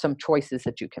 here are some choices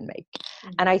that you can make. Mm-hmm.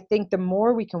 And I think the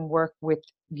more we can work with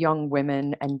young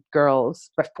women and girls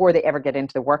before they ever get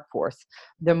into the workforce,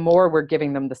 the more we're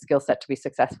giving them the skill set to be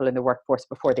successful in the workforce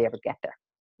before they ever get there.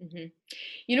 Mm-hmm.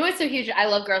 You know what's so huge? I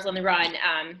love Girls on the Run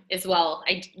as well.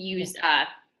 I used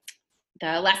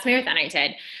the last marathon I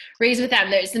did, Raise with Them.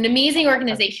 There's an amazing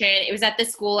organization. It was at the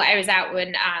school I was at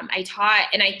when I taught.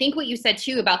 And I think what you said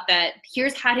too about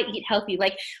here's how to eat healthy.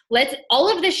 Like, let's,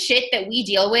 all of the shit that we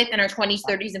deal with in our 20s,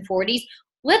 30s, and 40s,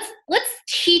 let's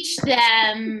teach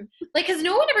them, like, because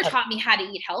no one ever taught me how to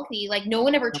eat healthy. Like, no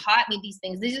one ever taught me these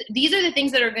things. These are the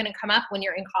things that are going to come up when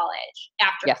you're in college,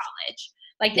 after college.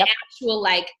 Like the actual,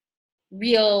 like,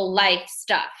 real life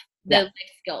stuff, the life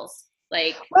skills.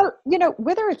 Like, well,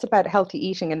 whether it's about healthy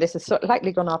eating, and this is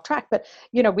slightly going off track, but,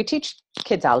 we teach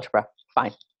kids algebra,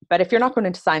 fine. But if you're not going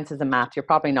into sciences and math, you're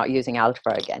probably not using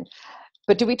algebra again.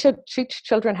 But do we teach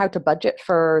children how to budget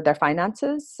for their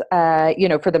finances,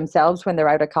 for themselves when they're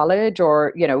out of college,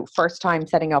 or, first time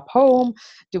setting up home?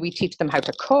 Do we teach them how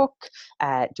to cook?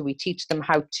 Do we teach them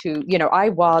how to,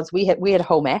 we had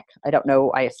home ec. I don't know,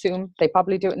 I assume they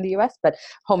probably do it in the US, but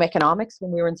home economics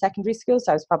when we were in secondary school.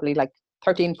 So I was probably like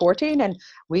 13, 14, and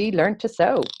we learned to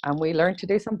sew, and we learned to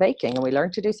do some baking, and we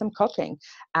learned to do some cooking.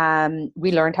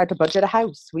 We learned how to budget a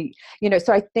house.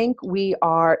 So I think we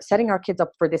are setting our kids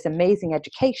up for this amazing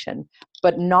education,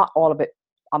 but not all of it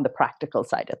on the practical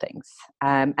side of things.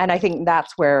 And I think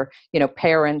that's where,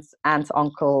 parents, aunts,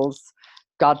 uncles,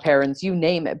 godparents, you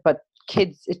name it, but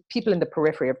kids, people in the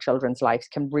periphery of children's lives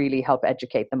can really help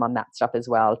educate them on that stuff as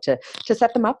well, to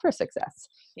set them up for success.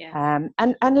 Yeah.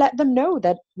 And let them know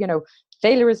that,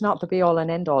 failure is not the be all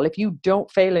and end all. If you don't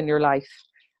fail in your life,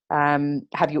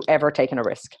 have you ever taken a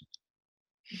risk?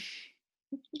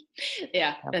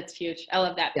 Yeah, that's huge. I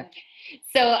love that. Yeah.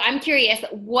 So I'm curious,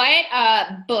 what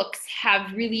books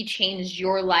have really changed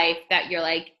your life that you're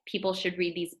like, people should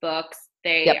read these books?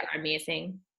 They are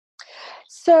amazing.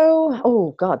 So,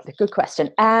 oh God, good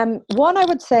question. One I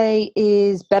would say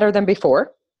is Better Than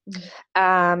Before,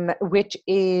 which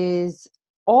is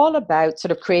all about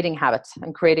sort of creating habits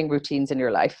and creating routines in your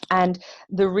life. And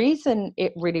the reason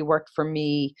it really worked for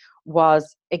me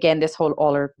was, again, this whole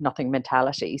all or nothing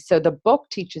mentality. So the book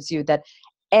teaches you that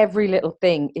every little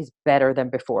thing is better than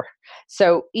before.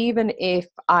 So even if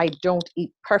I don't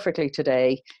eat perfectly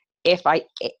today, if I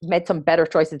made some better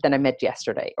choices than I made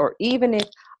yesterday, or even if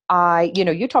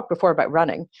you talked before about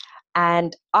running,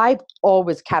 and I've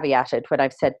always caveated when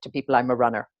I've said to people I'm a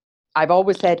runner. I've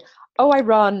always said, oh, I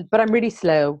run, but I'm really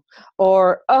slow,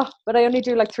 or, oh, but I only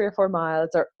do like 3 or 4 miles,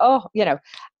 or, oh,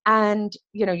 and,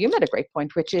 you made a great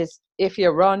point, which is if you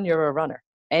run, you're a runner.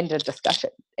 End of discussion.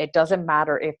 It doesn't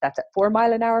matter if that's at 4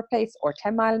 mile an hour pace or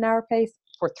 10 mile an hour pace,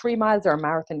 for 3 miles or a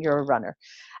marathon, you're a runner.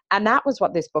 And that was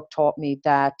what this book taught me,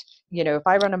 that, if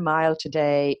I run a mile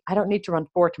today, I don't need to run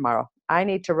 4 tomorrow. I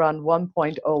need to run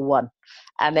 1.01,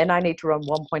 and then I need to run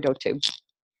 1.02.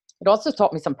 it also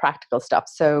taught me some practical stuff.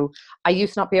 So I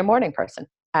used to not be a morning person.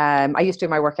 I used to do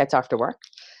my workouts after work.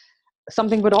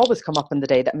 Something would always come up in the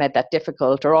day that made that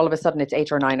difficult, or all of a sudden it's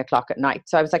 8 or 9 o'clock at night.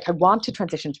 So I was like, I want to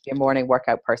transition to be a morning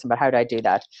workout person, but how do I do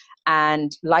that?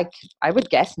 And like I would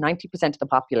guess 90% of the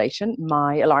population,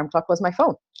 my alarm clock was my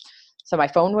phone. So my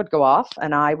phone would go off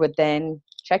and I would then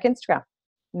check Instagram,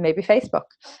 maybe Facebook.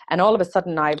 And all of a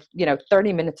sudden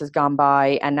 30 minutes has gone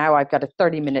by and now I've got a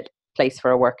 30-minute place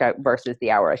for a workout versus the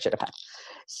hour I should have had.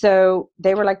 So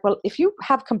they were like, well, if you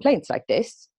have complaints like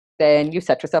this, then you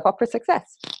set yourself up for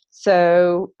success.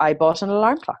 So I bought an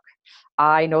alarm clock.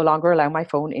 I no longer allow my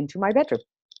phone into my bedroom.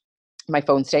 My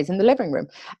phone stays in the living room.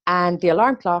 And the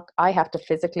alarm clock, I have to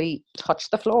physically touch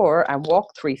the floor and walk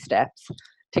 3 steps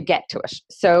to get to it.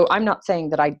 So I'm not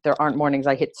saying that there aren't mornings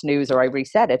I hit snooze or I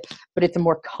reset it, but it's a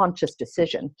more conscious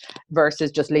decision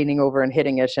versus just leaning over and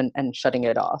hitting it and shutting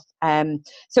it off.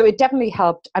 So it definitely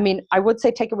helped. I mean, I would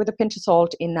say take it with a pinch of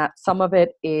salt in that some of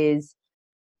it is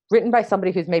written by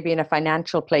somebody who's maybe in a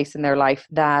financial place in their life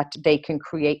that they can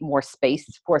create more space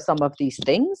for some of these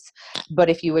things. But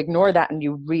if you ignore that and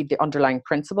you read the underlying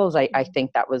principles, I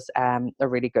think that was a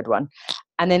really good one.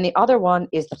 And then the other one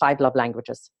is the 5 love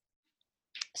languages.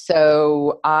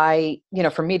 So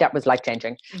for me, that was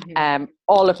life-changing. Mm-hmm.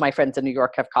 All of my friends in New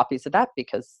York have copies of that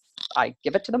because I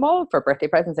give it to them all for birthday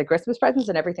presents and Christmas presents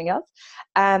and everything else.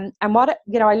 And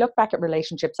I look back at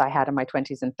relationships I had in my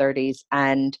 20s and 30s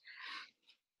and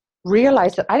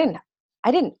realized that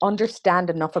I didn't understand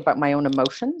enough about my own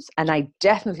emotions. And I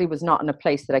definitely was not in a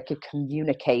place that I could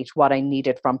communicate what I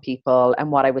needed from people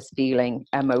and what I was feeling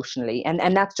emotionally.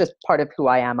 And that's just part of who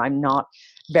I am. I'm not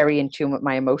very in tune with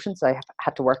my emotions. So I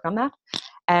had to work on that.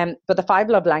 But the 5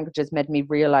 love languages made me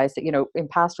realize that, in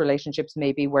past relationships,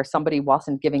 maybe where somebody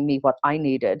wasn't giving me what I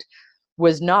needed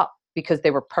was not because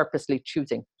they were purposely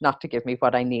choosing not to give me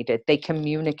what I needed. They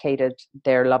communicated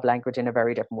their love language in a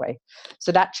very different way.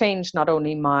 So that changed not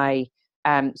only my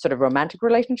sort of romantic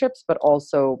relationships, but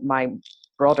also my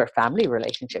broader family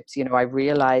relationships. I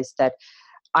realized that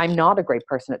I'm not a great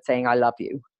person at saying I love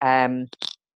you.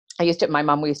 My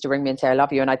mom used to ring me and say, I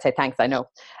love you. And I'd say, thanks, I know.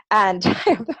 And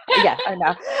yeah, I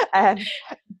know.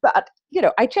 But,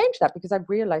 I changed that because I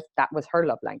realized that was her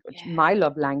love language. Yeah. My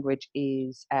love language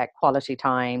is quality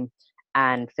time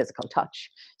and physical touch.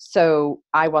 So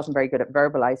I wasn't very good at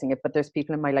verbalizing it, but there's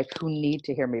people in my life who need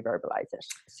to hear me verbalize it.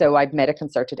 So I've made a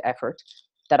concerted effort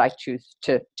that I choose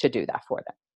to do that for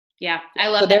them. Yeah, I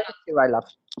love that. So there I love.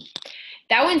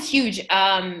 That one's huge.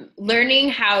 Learning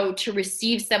how to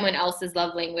receive someone else's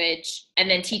love language and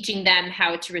then teaching them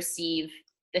how to receive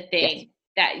the thing.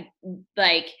 Yes.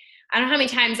 That I don't know how many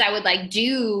times I would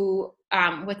do,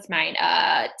 what's mine?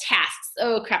 Tasks.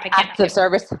 Oh crap. I can't. Acts of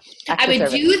service. I would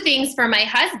do things for my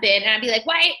husband and I'd be like,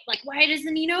 why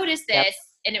doesn't he notice this? Yep.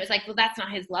 And it was like, well, that's not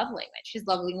his love language. His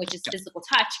love language is physical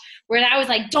touch. Where I was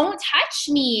like, don't touch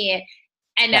me.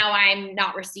 And now I'm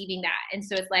not receiving that. And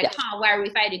so it's like, why are we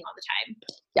fighting all the time?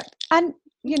 Yeah. And,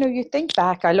 you think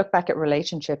back, I look back at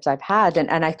relationships I've had,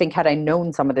 and I think had I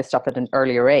known some of this stuff at an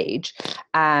earlier age,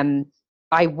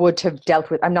 I would have dealt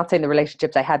with, I'm not saying the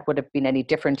relationships I had would have been any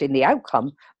different in the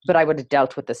outcome, but I would have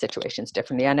dealt with the situations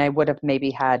differently. And I would have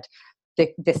maybe had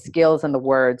the skills and the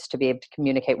words to be able to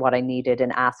communicate what I needed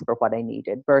and ask for what I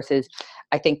needed, versus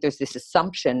I think there's this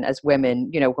assumption as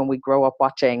women, when we grow up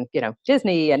watching,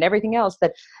 Disney and everything else,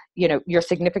 that, your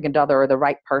significant other or the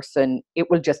right person,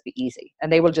 it will just be easy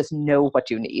and they will just know what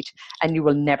you need and you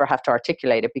will never have to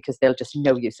articulate it because they'll just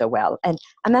know you so well. And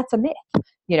that's a myth.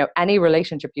 Any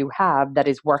relationship you have that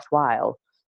is worthwhile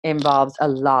involves a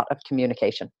lot of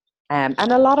communication and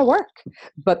a lot of work,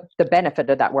 but the benefit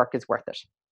of that work is worth it.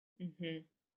 Mm-hmm.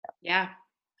 Yeah,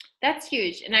 that's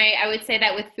huge. And I would say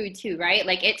that with food too, right?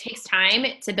 Like it takes time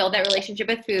to build that relationship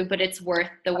with food, but it's worth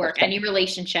the work. 100%. Any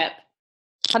relationship.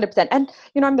 100%. And,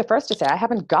 I'm the first to say I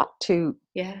haven't got to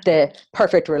the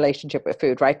perfect relationship with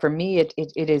food, right? For me, it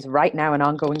is right now an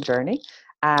ongoing journey.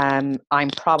 I'm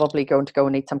probably going to go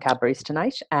and eat some Cadbury's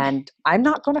tonight and I'm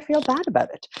not going to feel bad about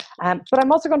it. But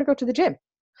I'm also going to go to the gym.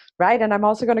 Right. And I'm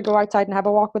also going to go outside and have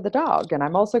a walk with the dog. And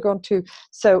I'm also going to,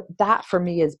 so that for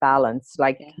me is balance.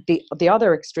 The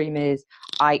other extreme is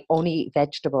I only eat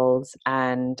vegetables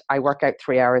and I work out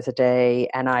 3 hours a day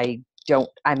and I'm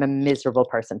a miserable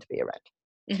person to be around.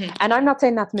 Mm-hmm. And I'm not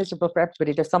saying that's miserable for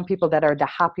everybody. There's some people that are the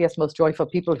happiest, most joyful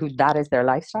people who that is their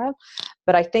lifestyle.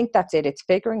 But I think that's it. It's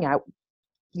figuring out,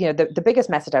 the biggest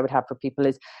message I would have for people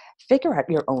is figure out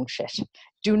your own shit.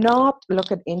 Do not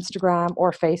look at Instagram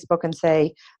or Facebook and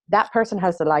say, that person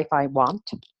has the life I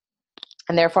want,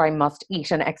 and therefore I must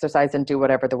eat and exercise and do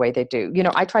whatever the way they do.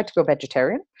 I tried to go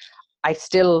vegetarian. I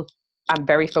I'm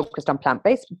very focused on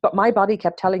plant-based, but my body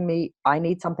kept telling me I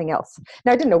need something else.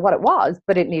 Now, I didn't know what it was,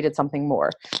 but it needed something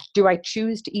more. Do I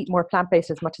choose to eat more plant-based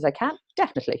as much as I can?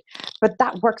 Definitely. But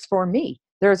that works for me.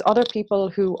 There's other people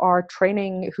who are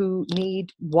training who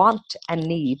want and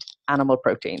need animal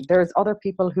protein. There's other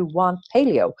people who want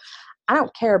paleo. I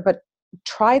don't care, but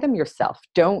try them yourself.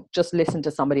 Don't just listen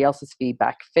to somebody else's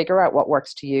feedback. Figure out what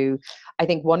works to you. I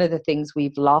think one of the things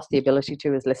we've lost the ability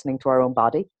to is listening to our own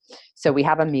body. So we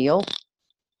have a meal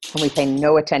and we pay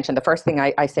no attention. The first thing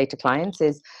I say to clients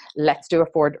is, let's do a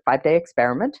 4 to 5 day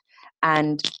experiment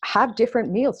and have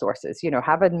different meal sources.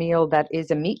 Have a meal that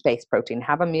is a meat-based protein,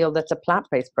 have a meal that's a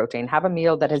plant-based protein, have a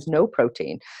meal that has no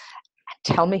protein.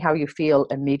 Tell me how you feel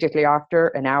immediately after,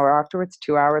 an hour afterwards,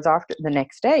 2 hours after, the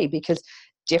next day, because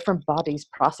different bodies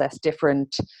process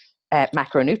different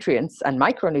macronutrients and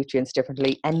micronutrients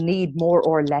differently and need more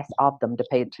or less of them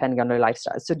depending on their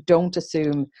lifestyle. So don't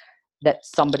assume that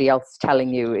somebody else telling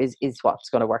you is what's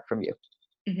going to work from you.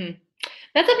 Mm-hmm.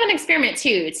 That's a fun experiment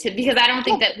too, because I don't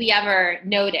think that we ever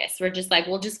notice. We're just like,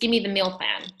 well, just give me the meal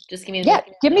plan. Just give me the meal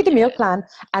plan. Give me the meal plan,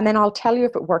 and then I'll tell you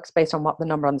if it works based on what the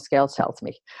number on the scale tells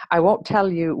me. I won't tell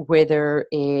you whether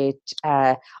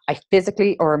I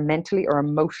physically or mentally or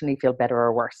emotionally feel better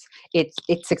or worse. It's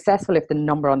successful if the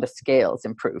number on the scales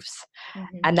improves.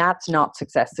 Mm-hmm. And that's not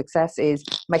success. Success is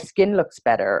my skin looks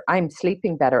better. I'm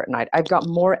sleeping better at night. I've got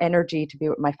more energy to be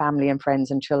with my family and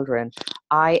friends and children.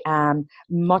 I am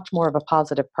much more of a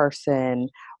positive person,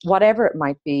 whatever it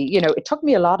might be. It took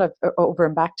me a lot of over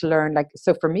and back to learn,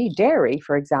 so for me, dairy,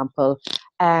 for example,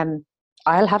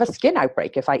 I'll have a skin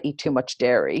outbreak if I eat too much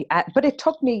dairy. But it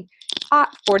took me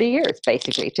 40 years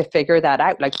basically to figure that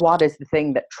out. What is the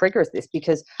thing that triggers this?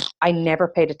 Because I never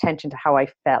paid attention to how I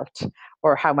felt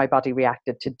or how my body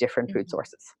reacted to different food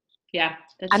sources. Yeah.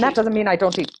 And that doesn't mean I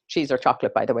don't eat cheese or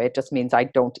chocolate, by the way. It just means I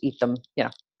don't eat them,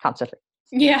 constantly.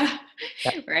 Yeah.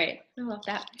 Right. I love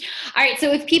that. All right.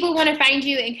 So if people want to find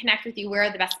you and connect with you, where are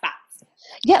the best spots?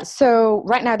 Yeah. So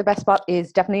right now the best spot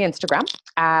is definitely Instagram.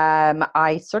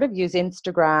 I sort of use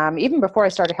Instagram even before I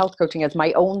started health coaching as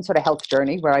my own sort of health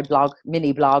journey, where I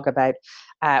mini blog about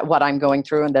what I'm going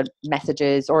through and the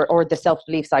messages or the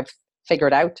self-beliefs I've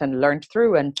figured out and learned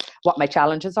through and what my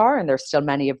challenges are. And there's still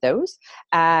many of those.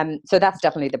 So that's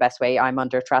definitely the best way. I'm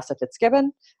under Tressa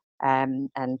Fitzgibbon. And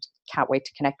can't wait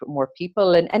to connect with more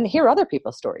people and hear other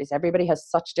people's stories. Everybody has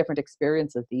such different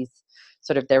experiences, these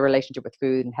sort of their relationship with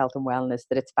food and health and wellness,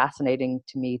 that it's fascinating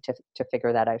to me to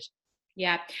figure that out.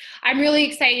 Yeah. I'm really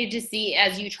excited to see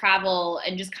as you travel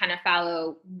and just kind of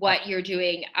follow what you're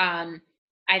doing.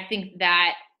 I think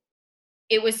that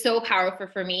it was so powerful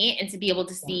for me, and to be able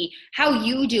to see how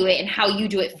you do it and how you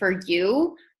do it for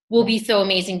you will be so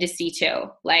amazing to see too.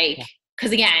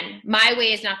 Because again, my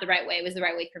way is not the right way. It was the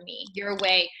right way for me. Your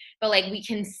way, but we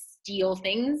can steal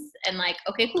things and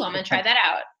okay, cool. I'm going to try that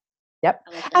out. Yep.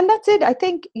 And that's it. I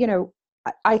think,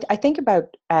 I think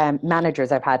about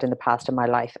managers I've had in the past in my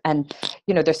life, and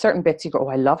there's certain bits you go, oh,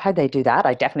 I love how they do that.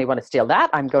 I definitely want to steal that.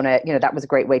 I'm gonna, that was a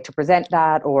great way to present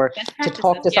that, or to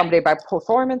talk to somebody about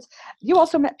performance. You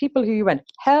also met people who you went,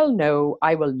 hell no,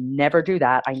 I will never do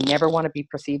that. I never want to be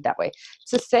perceived that way.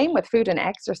 It's the same with food and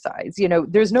exercise.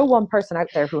 There's no one person out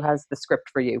there who has the script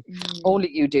for you. Only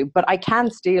you do. But I can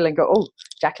steal and go, oh,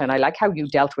 Jacqueline, I like how you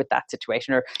dealt with that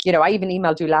situation. Or I even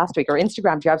emailed you last week or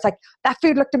Instagrammed you. I was like, that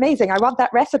food looked amazing. I want that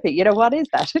recipe. What is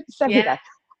that? Send me that.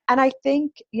 And I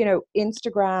think,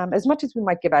 Instagram, as much as we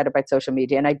might give out about social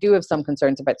media, and I do have some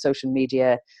concerns about social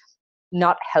media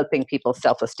not helping people's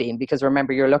self-esteem, because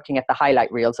remember, you're looking at the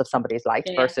highlight reels of somebody's life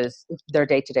versus their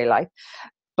day-to-day life.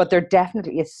 But there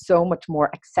definitely is so much more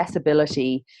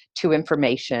accessibility to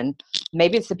information.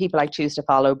 Maybe it's the people I choose to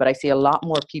follow, but I see a lot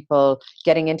more people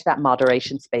getting into that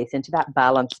moderation space, into that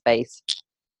balance space,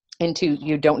 into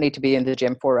you don't need to be in the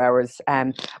gym 4 hours.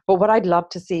 But what I'd love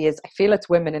to see is, I feel it's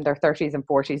women in their 30s and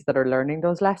 40s that are learning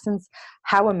those lessons.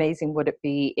 How amazing would it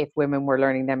be if women were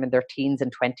learning them in their teens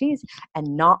and 20s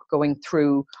and not going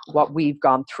through what we've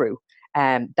gone through?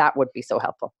 That would be so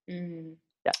helpful. Mm.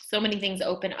 Yeah. So many things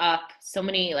open up, so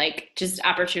many just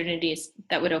opportunities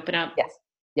that would open up. Yes.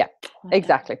 Yeah,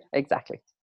 exactly.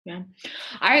 Yeah.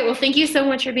 All right. Well, thank you so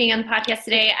much for being on the podcast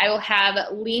today. I will have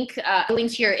a link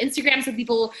to your Instagram so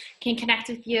people can connect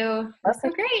with you. That's so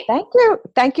great. Thank you.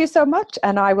 Thank you so much.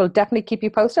 And I will definitely keep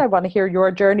you posted. I want to hear your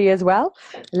journey as well.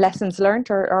 Lessons learned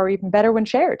are even better when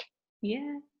shared.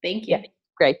 Yeah. Thank you. Yeah.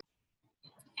 Great.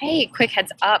 Hey, quick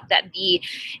heads up that the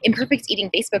Imperfect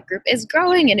Eating Facebook group is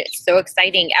growing and it's so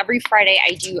exciting. Every Friday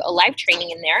I do a live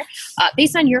training in there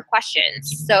based on your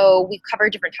questions. So we cover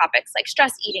different topics like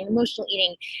stress eating, emotional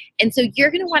eating. And so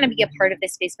you're going to want to be a part of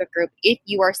this Facebook group if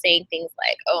you are saying things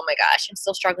like, oh my gosh, I'm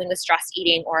still struggling with stress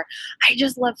eating, or I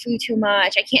just love food too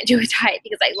much. I can't do a diet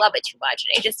because I love it too much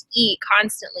and I just eat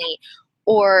constantly.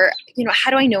 Or,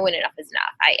 how do I know when enough is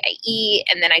enough? I eat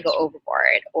and then I go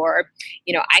overboard. Or,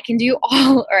 I can do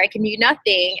all or I can do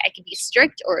nothing. I can be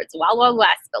strict or it's Wild Wild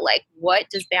West. But what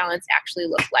does balance actually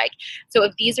look like? So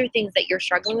if these are things that you're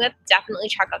struggling with, definitely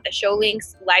check out the show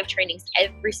links, live trainings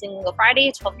every single Friday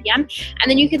at 12 p.m. And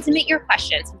then you can submit your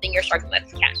questions, something you're struggling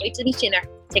with. Can't wait to meet you in there.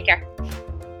 Take care.